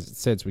overall, as it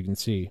sits, we can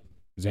see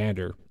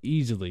Xander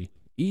easily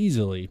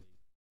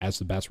has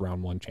the best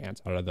round 1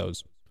 chance out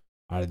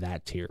of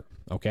that tier.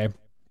 Okay.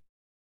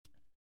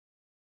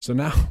 So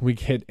now we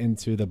get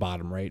into the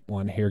bottom right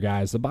one here,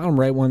 guys. The bottom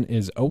right one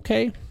is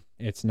okay.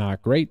 It's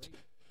not great.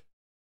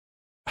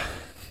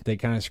 They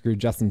kind of screwed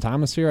Justin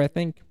Thomas here, I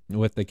think,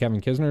 with the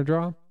Kevin Kisner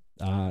draw.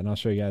 And I'll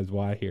show you guys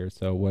why here.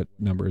 So what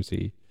number is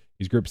he?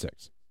 He's group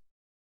 6.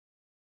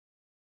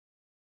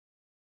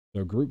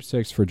 So group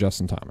 6 for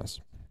Justin Thomas.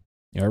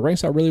 It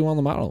ranks out really well in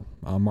the model.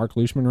 Mark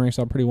Leishman ranks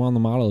out pretty well in the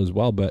model as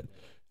well, but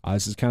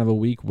this is kind of a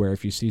week where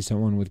if you see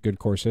someone with good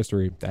course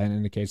history, that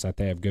indicates that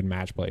they have good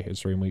match play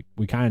history. And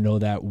we kind of know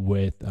that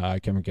with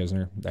Kevin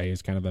Kisner, that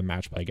he's kind of a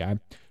match play guy.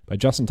 But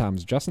Justin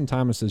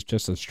Thomas is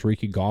just a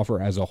streaky golfer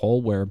as a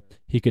whole, where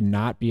he could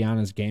not be on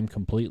his game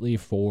completely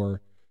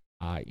for,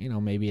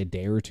 maybe a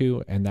day or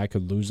two, and that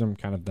could lose him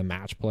kind of the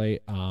match play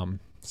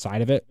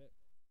side of it.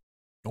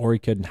 Or he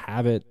could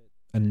have it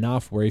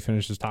enough where he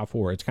finishes top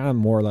 4. It's kind of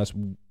more or less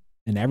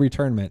in every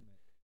tournament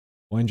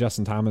when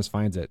Justin Thomas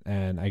finds it.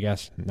 And I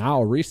guess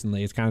now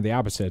recently it's kind of the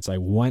opposite. It's like,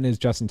 when is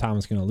Justin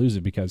Thomas going to lose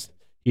it? Because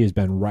he has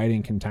been right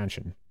in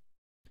contention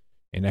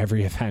in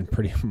every event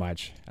pretty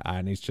much.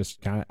 And he's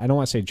just kind of, I don't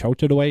want to say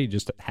choked it away, he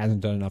just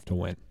hasn't done enough to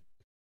win.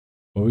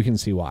 But we can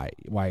see why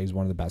he's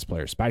one of the best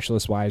players.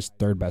 Specialist-wise,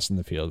 3rd best in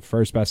the field.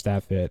 1st best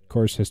stat fit.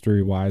 Course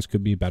history-wise,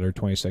 could be better,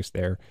 26th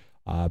there.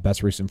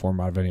 Best recent form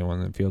out of anyone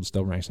in the field,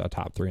 still ranks out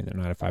top 3 in the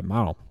 9-5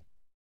 model.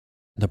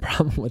 The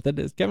problem with it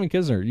is Kevin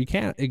Kisner. You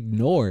can't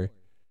ignore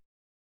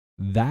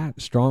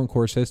that strong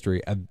course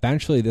history.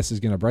 Eventually, this is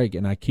going to break,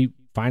 and I keep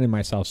finding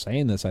myself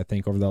saying this, I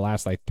think, over the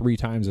last 3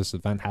 times this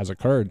event has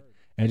occurred,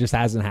 and it just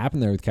hasn't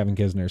happened there with Kevin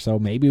Kisner. So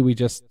maybe we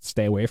just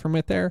stay away from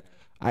it there.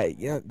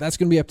 That's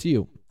going to be up to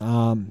you.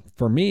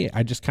 For me,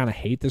 I just kind of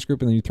hate this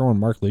group, and then you throw in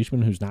Mark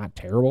Leishman, who's not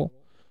terrible.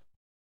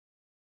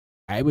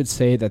 I would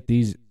say that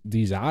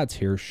these odds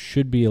here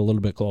should be a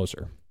little bit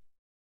closer.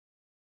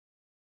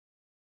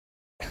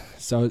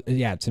 So,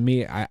 yeah, to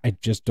me, I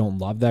just don't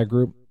love that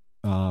group.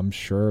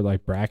 Sure,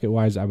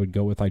 bracket-wise, I would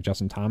go with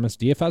Justin Thomas.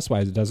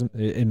 DFS-wise,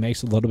 it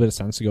makes a little bit of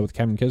sense to go with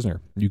Kevin Kisner.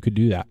 You could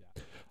do that.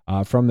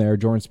 From there,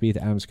 Jordan Spieth,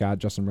 Adam Scott,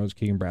 Justin Rose,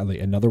 Keegan Bradley.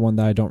 Another one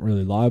that I don't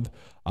really love.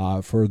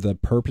 For the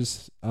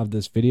purpose of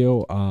this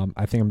video,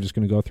 I think I'm just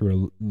going to go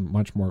through it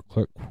much more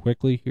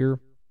quickly here.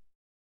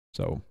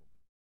 So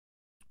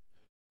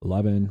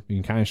 11. We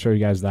can kind of show you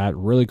guys that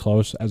really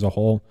close as a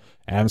whole.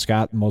 Adam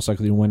Scott most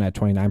likely to win at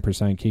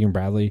 29%. Keegan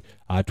Bradley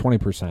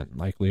 20%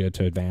 likely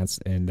to advance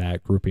in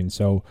that grouping.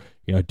 So,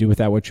 do with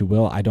that what you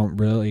will. I don't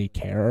really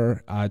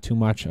care too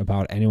much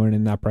about anyone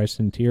in that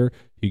pricing tier.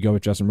 You go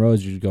with Justin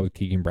Rose, you go with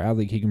Keegan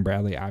Bradley. Keegan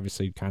Bradley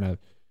obviously kind of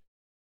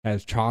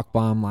has chalk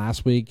bomb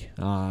last week.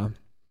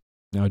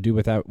 Do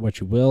with that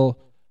what you will.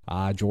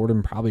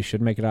 Jordan probably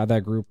should make it out of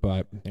that group,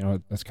 but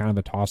that's kind of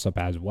a toss-up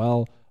as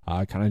well.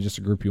 Kind of just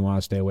a group you want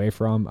to stay away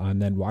from.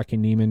 And then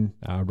Joaquin Niemann,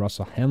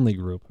 Russell Henley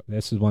group.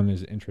 This is one that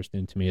is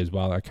interesting to me as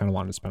well. I kind of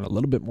wanted to spend a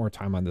little bit more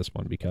time on this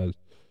one because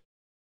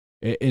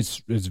it's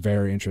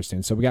very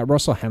interesting. So we got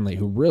Russell Henley,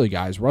 who really,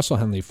 guys, Russell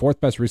Henley, 4th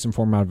best recent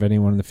form out of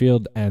anyone in the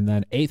field, and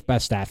then 8th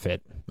best stat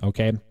fit.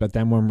 Okay, but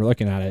then when we're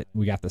looking at it,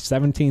 we got the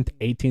 17th,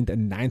 18th,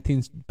 and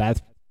 19th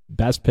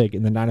best pick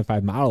in the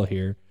 9-5 model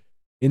here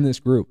in this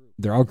group.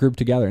 They're all grouped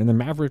together, and then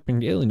Maverick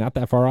Bengali not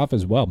that far off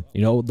as well.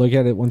 Look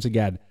at it once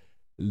again.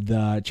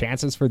 The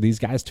chances for these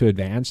guys to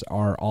advance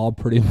are all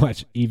pretty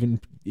much even.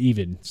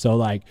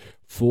 So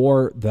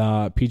for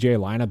the PGA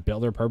lineup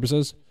builder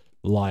purposes,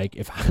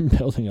 if I'm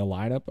building a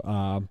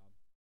lineup,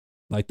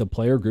 the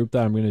player group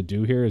that I'm going to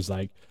do here is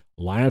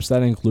lineups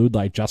that include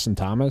Justin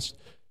Thomas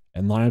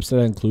and lineups that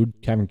include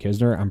Kevin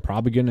Kisner. I'm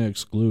probably going to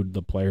exclude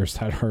the players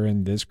that are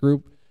in this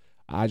group,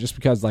 just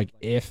because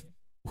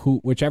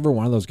whichever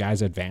one of those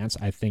guys advance,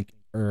 I think,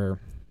 or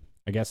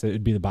I guess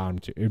it'd be the bottom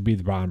two, it'd be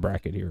the bottom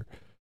bracket here.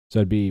 So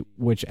it'd be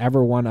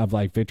whichever one of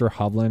Victor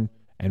Hovland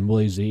and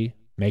Willie Z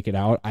make it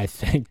out. I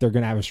think they're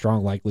going to have a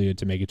strong likelihood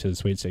to make it to the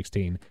Sweet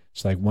 16.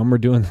 So when we're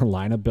doing the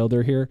lineup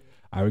builder here,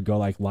 I would go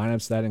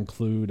lineups that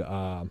include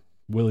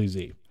Willie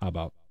Z. How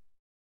about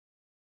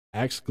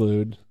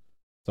exclude?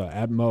 So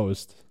at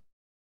most,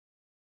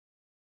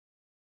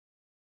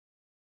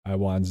 I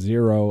want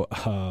 0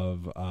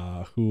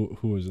 of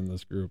who is in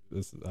this group.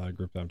 This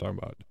group that I'm talking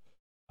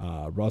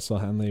about. Russell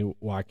Henley,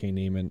 Joaquin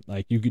Niemann.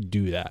 You could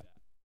do that,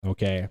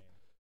 okay?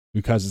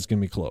 Because it's gonna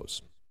be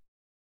close.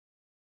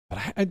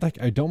 But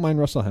I don't mind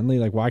Russell Henley.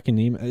 Joaquin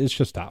Niemann, it's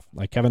just tough.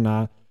 Kevin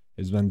Na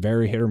has been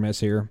very hit or miss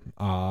here.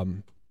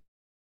 And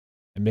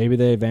maybe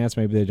they advance,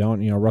 maybe they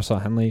don't. Russell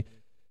Henley,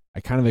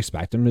 I kind of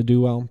expect him to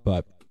do well,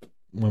 but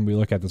when we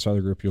look at this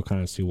other group, you'll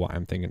kind of see why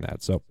I'm thinking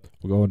that. So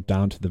we'll go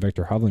down to the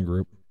Victor Hovland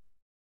group.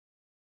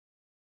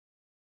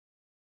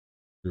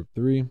 Group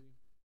 3.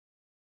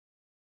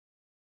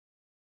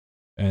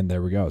 And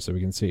there we go. So we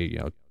can see,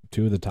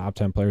 2 of the top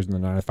 10 players in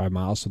the 9-5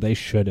 miles, so they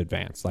should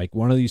advance.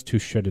 One of these 2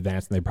 should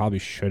advance, and they probably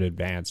should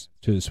advance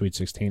to the Sweet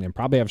 16 and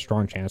probably have a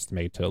strong chance to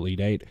make it to Elite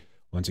 8.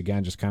 Once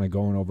again, just kind of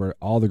going over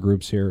all the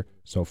groups here.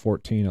 So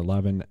 14,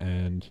 11,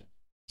 and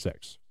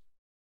 6.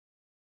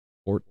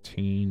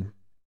 14,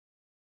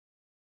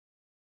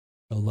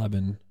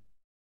 11,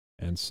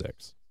 and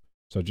 6.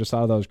 So just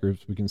out of those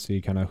groups, we can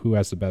see kind of who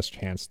has the best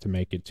chance to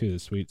make it to the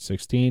Sweet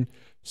 16.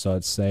 So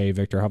let's say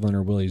Viktor Hovland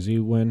or Willie Z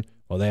win.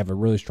 Well, they have a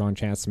really strong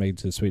chance to make it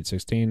to the Sweet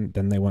 16.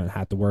 Then they wouldn't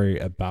have to worry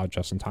about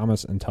Justin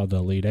Thomas until the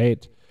Elite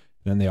 8.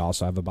 Then they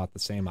also have about the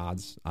same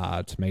odds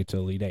to make it to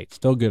the Elite 8.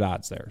 Still good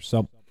odds there.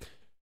 So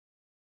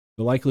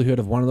the likelihood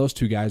of one of those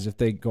two guys, if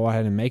they go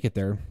ahead and make it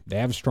there, they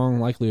have a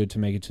strong likelihood to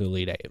make it to the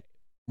Elite 8,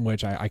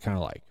 which I kind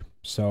of like.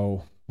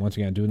 So once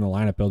again, doing the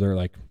lineup builder,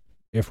 like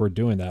if we're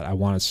doing that, I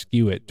want to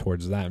skew it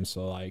towards them.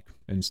 So like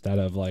instead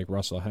of like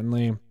Russell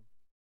Henley,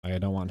 I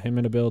don't want him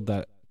in a build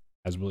that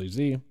has Willie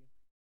Z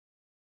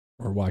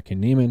or Joaquin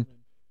Niemann,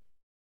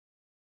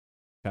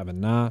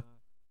 Kevin Na.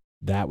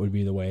 That would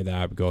be the way that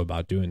I would go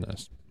about doing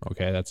this.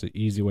 Okay, that's an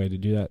easy way to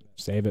do that.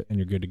 Save it and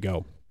you're good to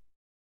go.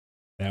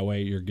 That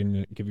way you're going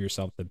to give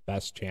yourself the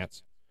best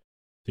chance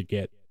to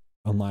get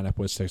a lineup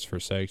with 6 for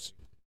 6.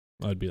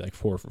 That would be like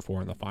 4 for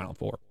 4 in the final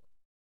 4.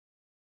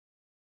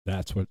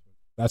 That's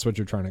what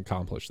you're trying to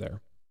accomplish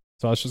there.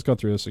 So let's just go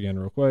through this again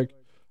real quick.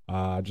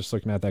 Just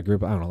looking at that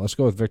group, I don't know. Let's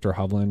go with Viktor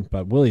Hovland,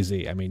 but Willie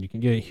Z. I mean, you can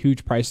get a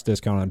huge price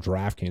discount on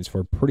DraftKings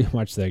for pretty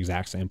much the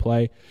exact same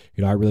play.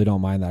 You know, I really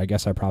don't mind that. I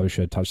guess I probably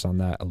should have touched on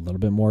that a little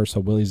bit more. So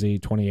Willie Z,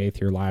 28th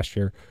here last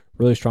year,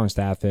 really strong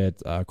stat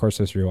fit. Course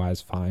history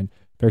wise, fine.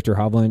 Viktor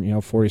Hovland,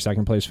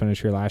 42nd place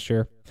finish here last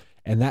year.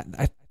 And that,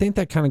 I think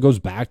that kind of goes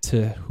back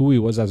to who he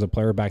was as a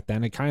player back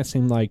then. It kind of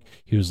seemed like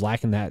he was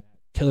lacking that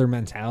killer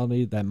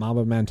mentality, that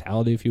Mamba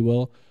mentality, if you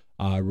will.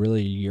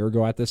 Really a year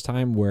ago at this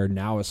time, where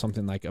now it's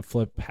something like a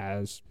flip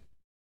has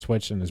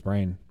switched in his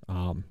brain.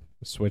 The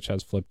switch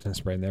has flipped in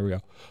his brain. There we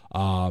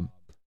go.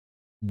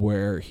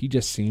 Where he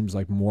just seems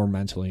like more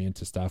mentally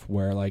into stuff,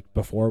 where like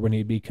before when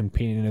he'd be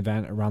competing in an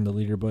event around the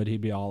leaderboard,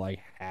 he'd be all like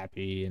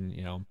happy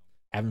and,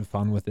 having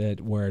fun with it,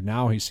 where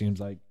now he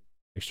seems like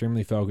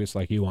extremely focused,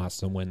 like he wants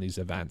to win these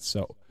events.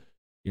 So,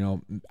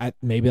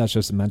 maybe that's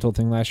just a mental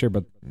thing last year,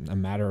 but a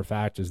matter of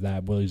fact is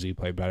that Willie Z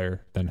played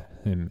better than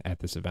him at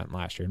this event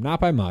last year. Not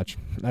by much.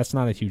 That's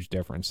not a huge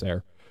difference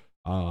there.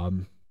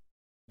 And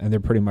they're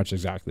pretty much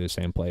exactly the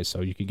same place.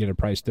 So you could get a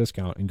price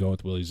discount and go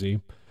with Willie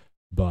Z.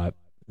 But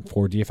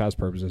for DFS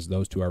purposes,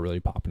 those two are really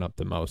popping up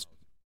the most.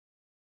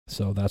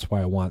 So that's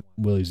why I want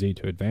Willie Z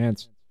to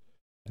advance.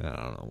 And I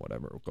don't know,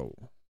 whatever. We'll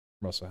go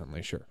Russell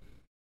Henley, sure.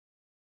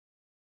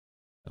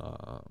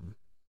 I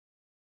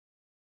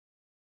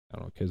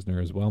don't know,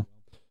 Kisner as well.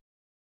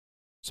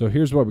 So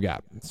here's what we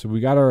got. So we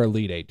got our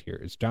Elite 8 here.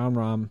 It's Jon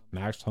Rahm,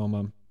 Max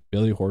Homa,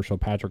 Billy Horschel,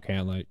 Patrick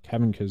Cantlay,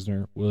 Kevin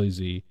Kisner, Willie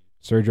Z,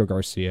 Sergio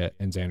Garcia,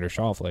 and Xander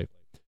Schauffele.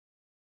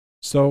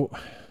 So,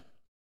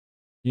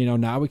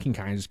 now we can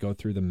kind of just go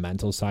through the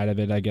mental side of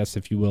it, I guess,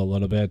 if you will, a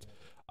little bit.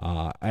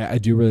 I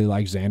do really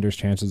like Xander's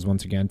chances,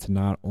 once again, to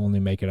not only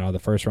make it out of the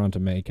first round, to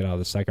make it out of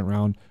the second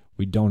round.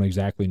 We don't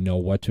exactly know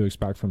what to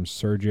expect from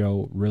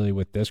Sergio, really,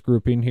 with this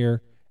grouping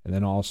here, and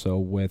then also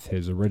with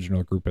his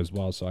original group as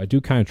well. So I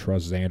do kind of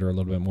trust Xander a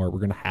little bit more. We're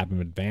going to have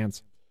him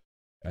advance.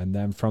 And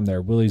then from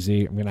there, Willie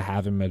Z, I'm going to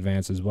have him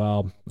advance as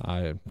well.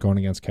 Going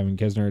against Kevin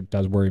Kisner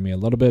does worry me a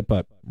little bit,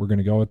 but we're going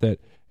to go with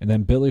it. And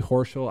then Billy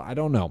Horschel, I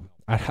don't know.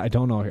 I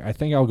don't know. I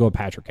think I'll go with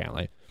Patrick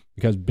Cantlay,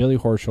 because Billy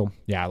Horschel,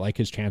 I like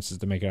his chances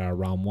to make it out of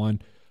round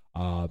 1.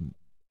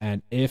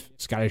 And if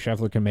Scottie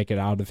Scheffler can make it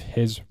out of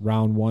his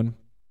round 1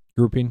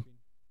 grouping,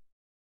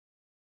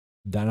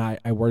 then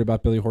I worry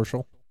about Billy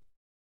Horschel.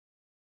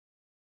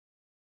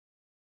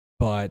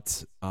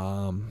 But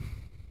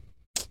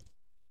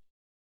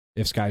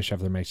if Scottie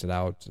Scheffler makes it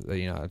out,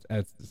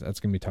 that's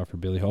going to be tough for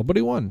Billy Ho. But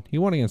he won. He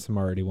won against him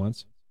already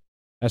once.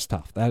 That's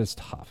tough. That is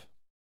tough.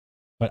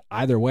 But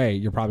either way,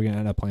 you're probably going to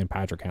end up playing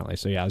Patrick Cantlay.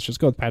 So, let's just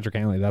go with Patrick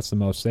Cantlay. That's the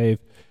most safe.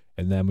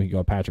 And then we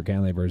go Patrick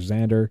Cantlay versus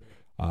Xander.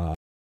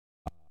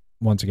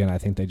 Once again, I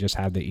think they just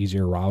have the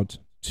easier route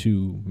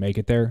to make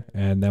it there,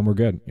 and then we're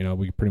good.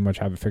 We pretty much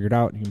have it figured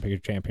out. You can pick a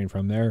champion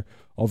from there.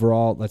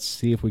 Overall, let's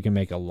see if we can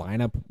make a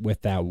lineup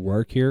with that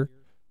work here.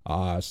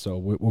 So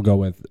we'll go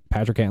with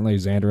Patrick Cantlay,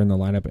 Xander in the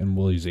lineup, and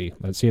Willie Z.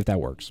 Let's see if that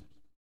works.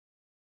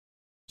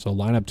 So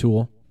lineup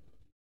tool.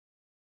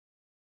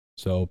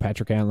 So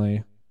Patrick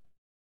Cantlay,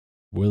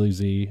 Willie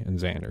Z, and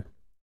Xander.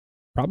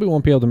 Probably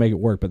won't be able to make it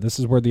work, but this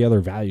is where the other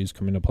values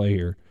come into play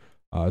here.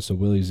 So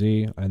Willie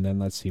Z, and then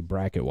let's see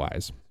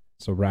bracket-wise.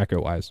 So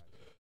bracket-wise,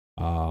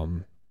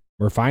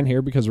 we're fine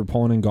here because we're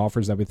pulling in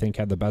golfers that we think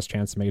had the best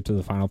chance to make it to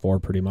the Final Four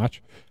pretty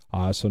much.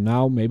 So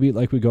now maybe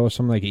like we go with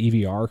someone like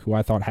EVR, who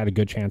I thought had a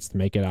good chance to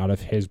make it out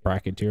of his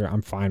bracket tier.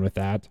 I'm fine with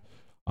that.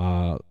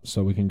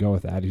 So we can go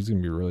with that. He's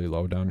going to be really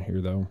low down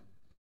here, though.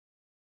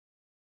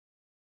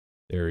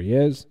 There he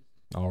is.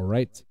 All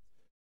right.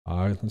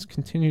 Let's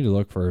continue to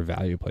look for a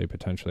value play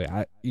potentially.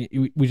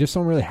 We just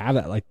don't really have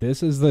that. Like,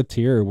 this is the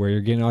tier where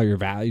you're getting all your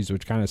values,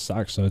 which kind of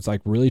sucks. So it's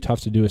like really tough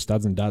to do a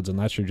studs and duds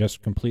unless you're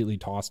just completely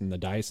tossing the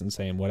dice and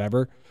saying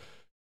whatever.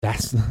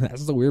 That's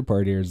the weird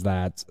part here, is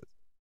that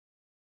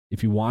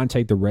if you want to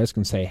take the risk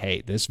and say,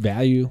 hey, this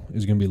value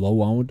is going to be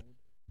low owned,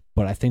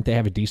 but I think they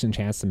have a decent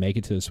chance to make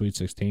it to the Sweet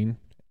 16,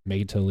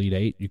 make it to Elite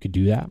 8, you could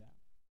do that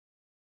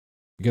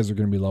because they're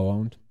going to be low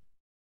owned.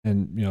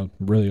 And,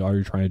 really all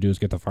you're trying to do is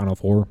get the Final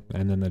Four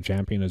and then the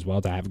champion as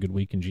well to have a good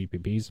week in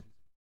GPPs.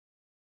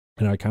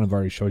 And I kind of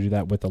already showed you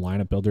that with the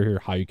lineup builder here,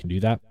 how you can do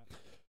that.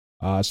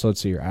 So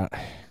let's see here.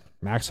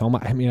 Max Homa.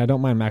 I mean, I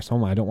don't mind Max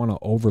Homa. I don't want to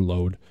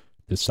overload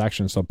this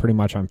section. So pretty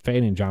much I'm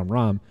fading Jon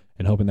Rahm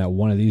and hoping that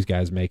one of these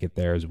guys make it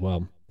there as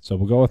well. So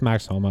we'll go with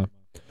Max Homa.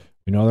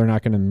 We know they're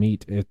not going to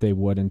meet if they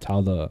would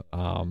until the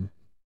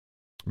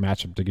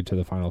matchup to get to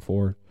the Final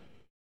Four.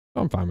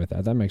 I'm fine with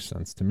that. That makes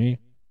sense to me.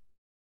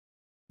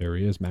 There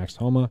he is, Max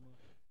Homa.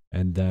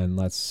 And then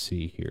let's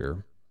see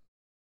here.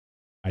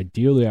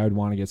 Ideally, I would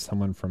want to get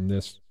someone from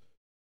this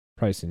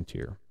pricing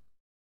tier.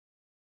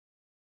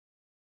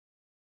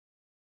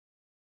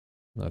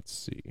 Let's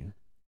see.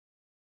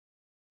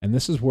 And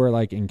this is where,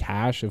 like, in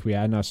cash, if we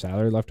had enough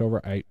salary left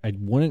over, I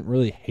wouldn't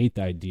really hate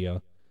the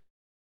idea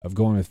of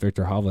going with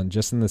Viktor Hovland,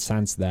 just in the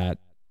sense that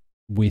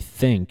we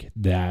think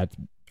that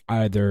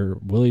either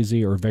Willie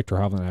Z or Viktor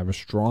Hovland have a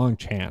strong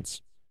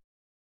chance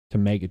to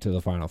make it to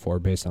the Final Four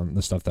based on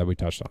the stuff that we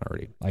touched on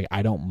already. Like,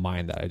 I don't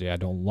mind that idea. I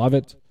don't love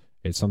it.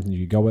 It's something you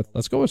could go with.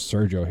 Let's go with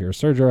Sergio here.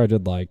 Sergio, I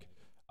did like.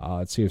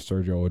 Let's see if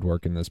Sergio would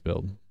work in this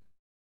build.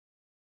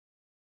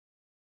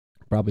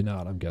 Probably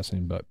not, I'm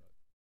guessing, but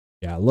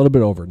yeah, a little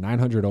bit over,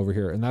 900 over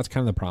here. And that's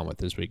kind of the problem with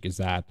this week is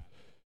that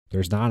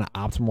there's not an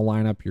optimal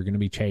lineup. You're going to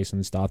be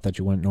chasing stuff that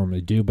you wouldn't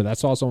normally do, but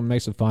that's also what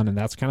makes it fun, and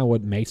that's kind of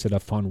what makes it a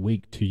fun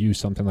week to use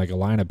something like a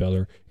lineup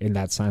builder in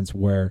that sense,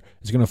 where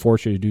it's going to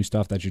force you to do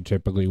stuff that you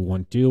typically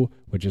wouldn't do,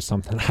 which is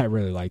something I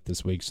really like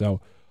this week.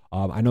 So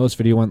I know this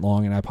video went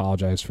long, and I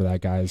apologize for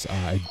that, guys.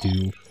 I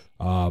do.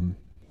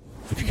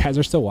 If you guys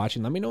are still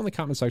watching, let me know in the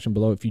comment section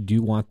below if you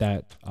do want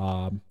that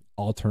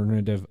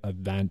alternative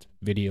event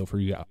video for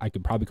you. I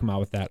could probably come out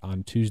with that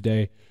on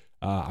Tuesday.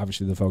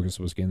 Obviously, the focus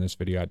was getting this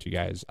video out to you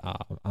guys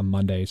on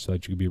Monday so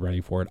that you could be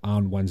ready for it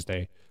on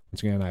Wednesday.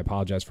 Once again, I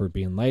apologize for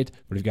being late,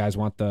 but if you guys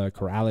want the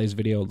Corrales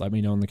video, let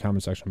me know in the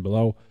comment section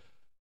below.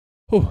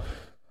 Whew.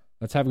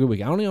 Let's have a good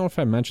week. I don't know if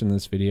I mentioned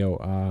this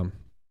video.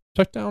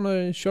 Took down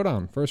a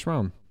showdown, first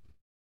round.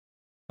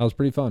 That was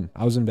pretty fun.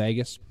 I was in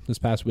Vegas this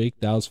past week.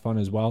 That was fun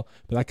as well,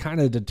 but that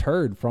kind of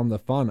deterred from the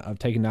fun of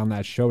taking down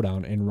that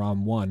showdown in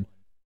round 1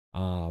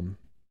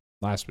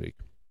 last week.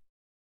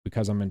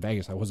 Because I'm in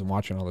Vegas, I wasn't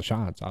watching all the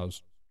shots. I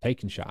was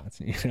taking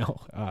shots, So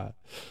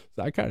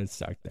I kind of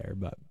sucked there.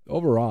 But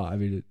overall, I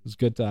mean, it was a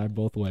good time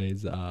both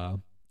ways.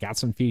 Got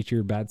some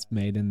feature bets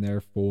made in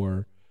there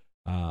for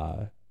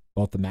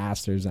both the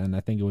Masters and I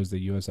think it was the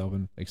U.S.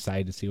 Open.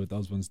 Excited to see what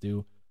those ones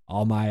do.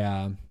 All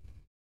my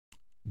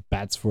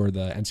bets for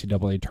the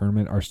NCAA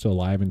tournament are still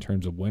live in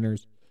terms of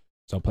winners.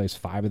 So I placed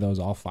 5 of those.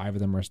 All 5 of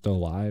them are still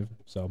live.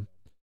 So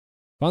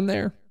fun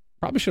there.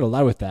 Probably should have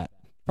led with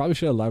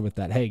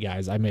that. Hey,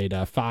 guys, I made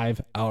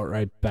 5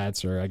 outright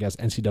bets, or I guess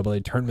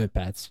NCAA tournament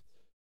bets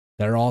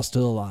that are all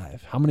still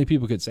alive. How many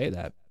people could say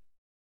that?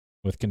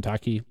 With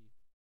Kentucky,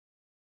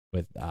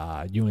 with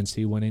UNC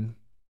winning?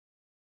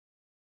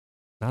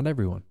 Not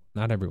everyone.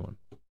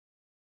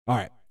 All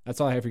right,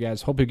 that's all I have for you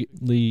guys. Hopefully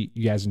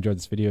you guys enjoyed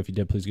this video. If you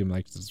did, please give me a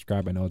like and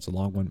subscribe. I know it's a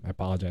long one. I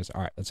apologize.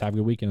 All right, let's have a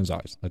good weekend as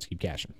always. Let's keep cashing.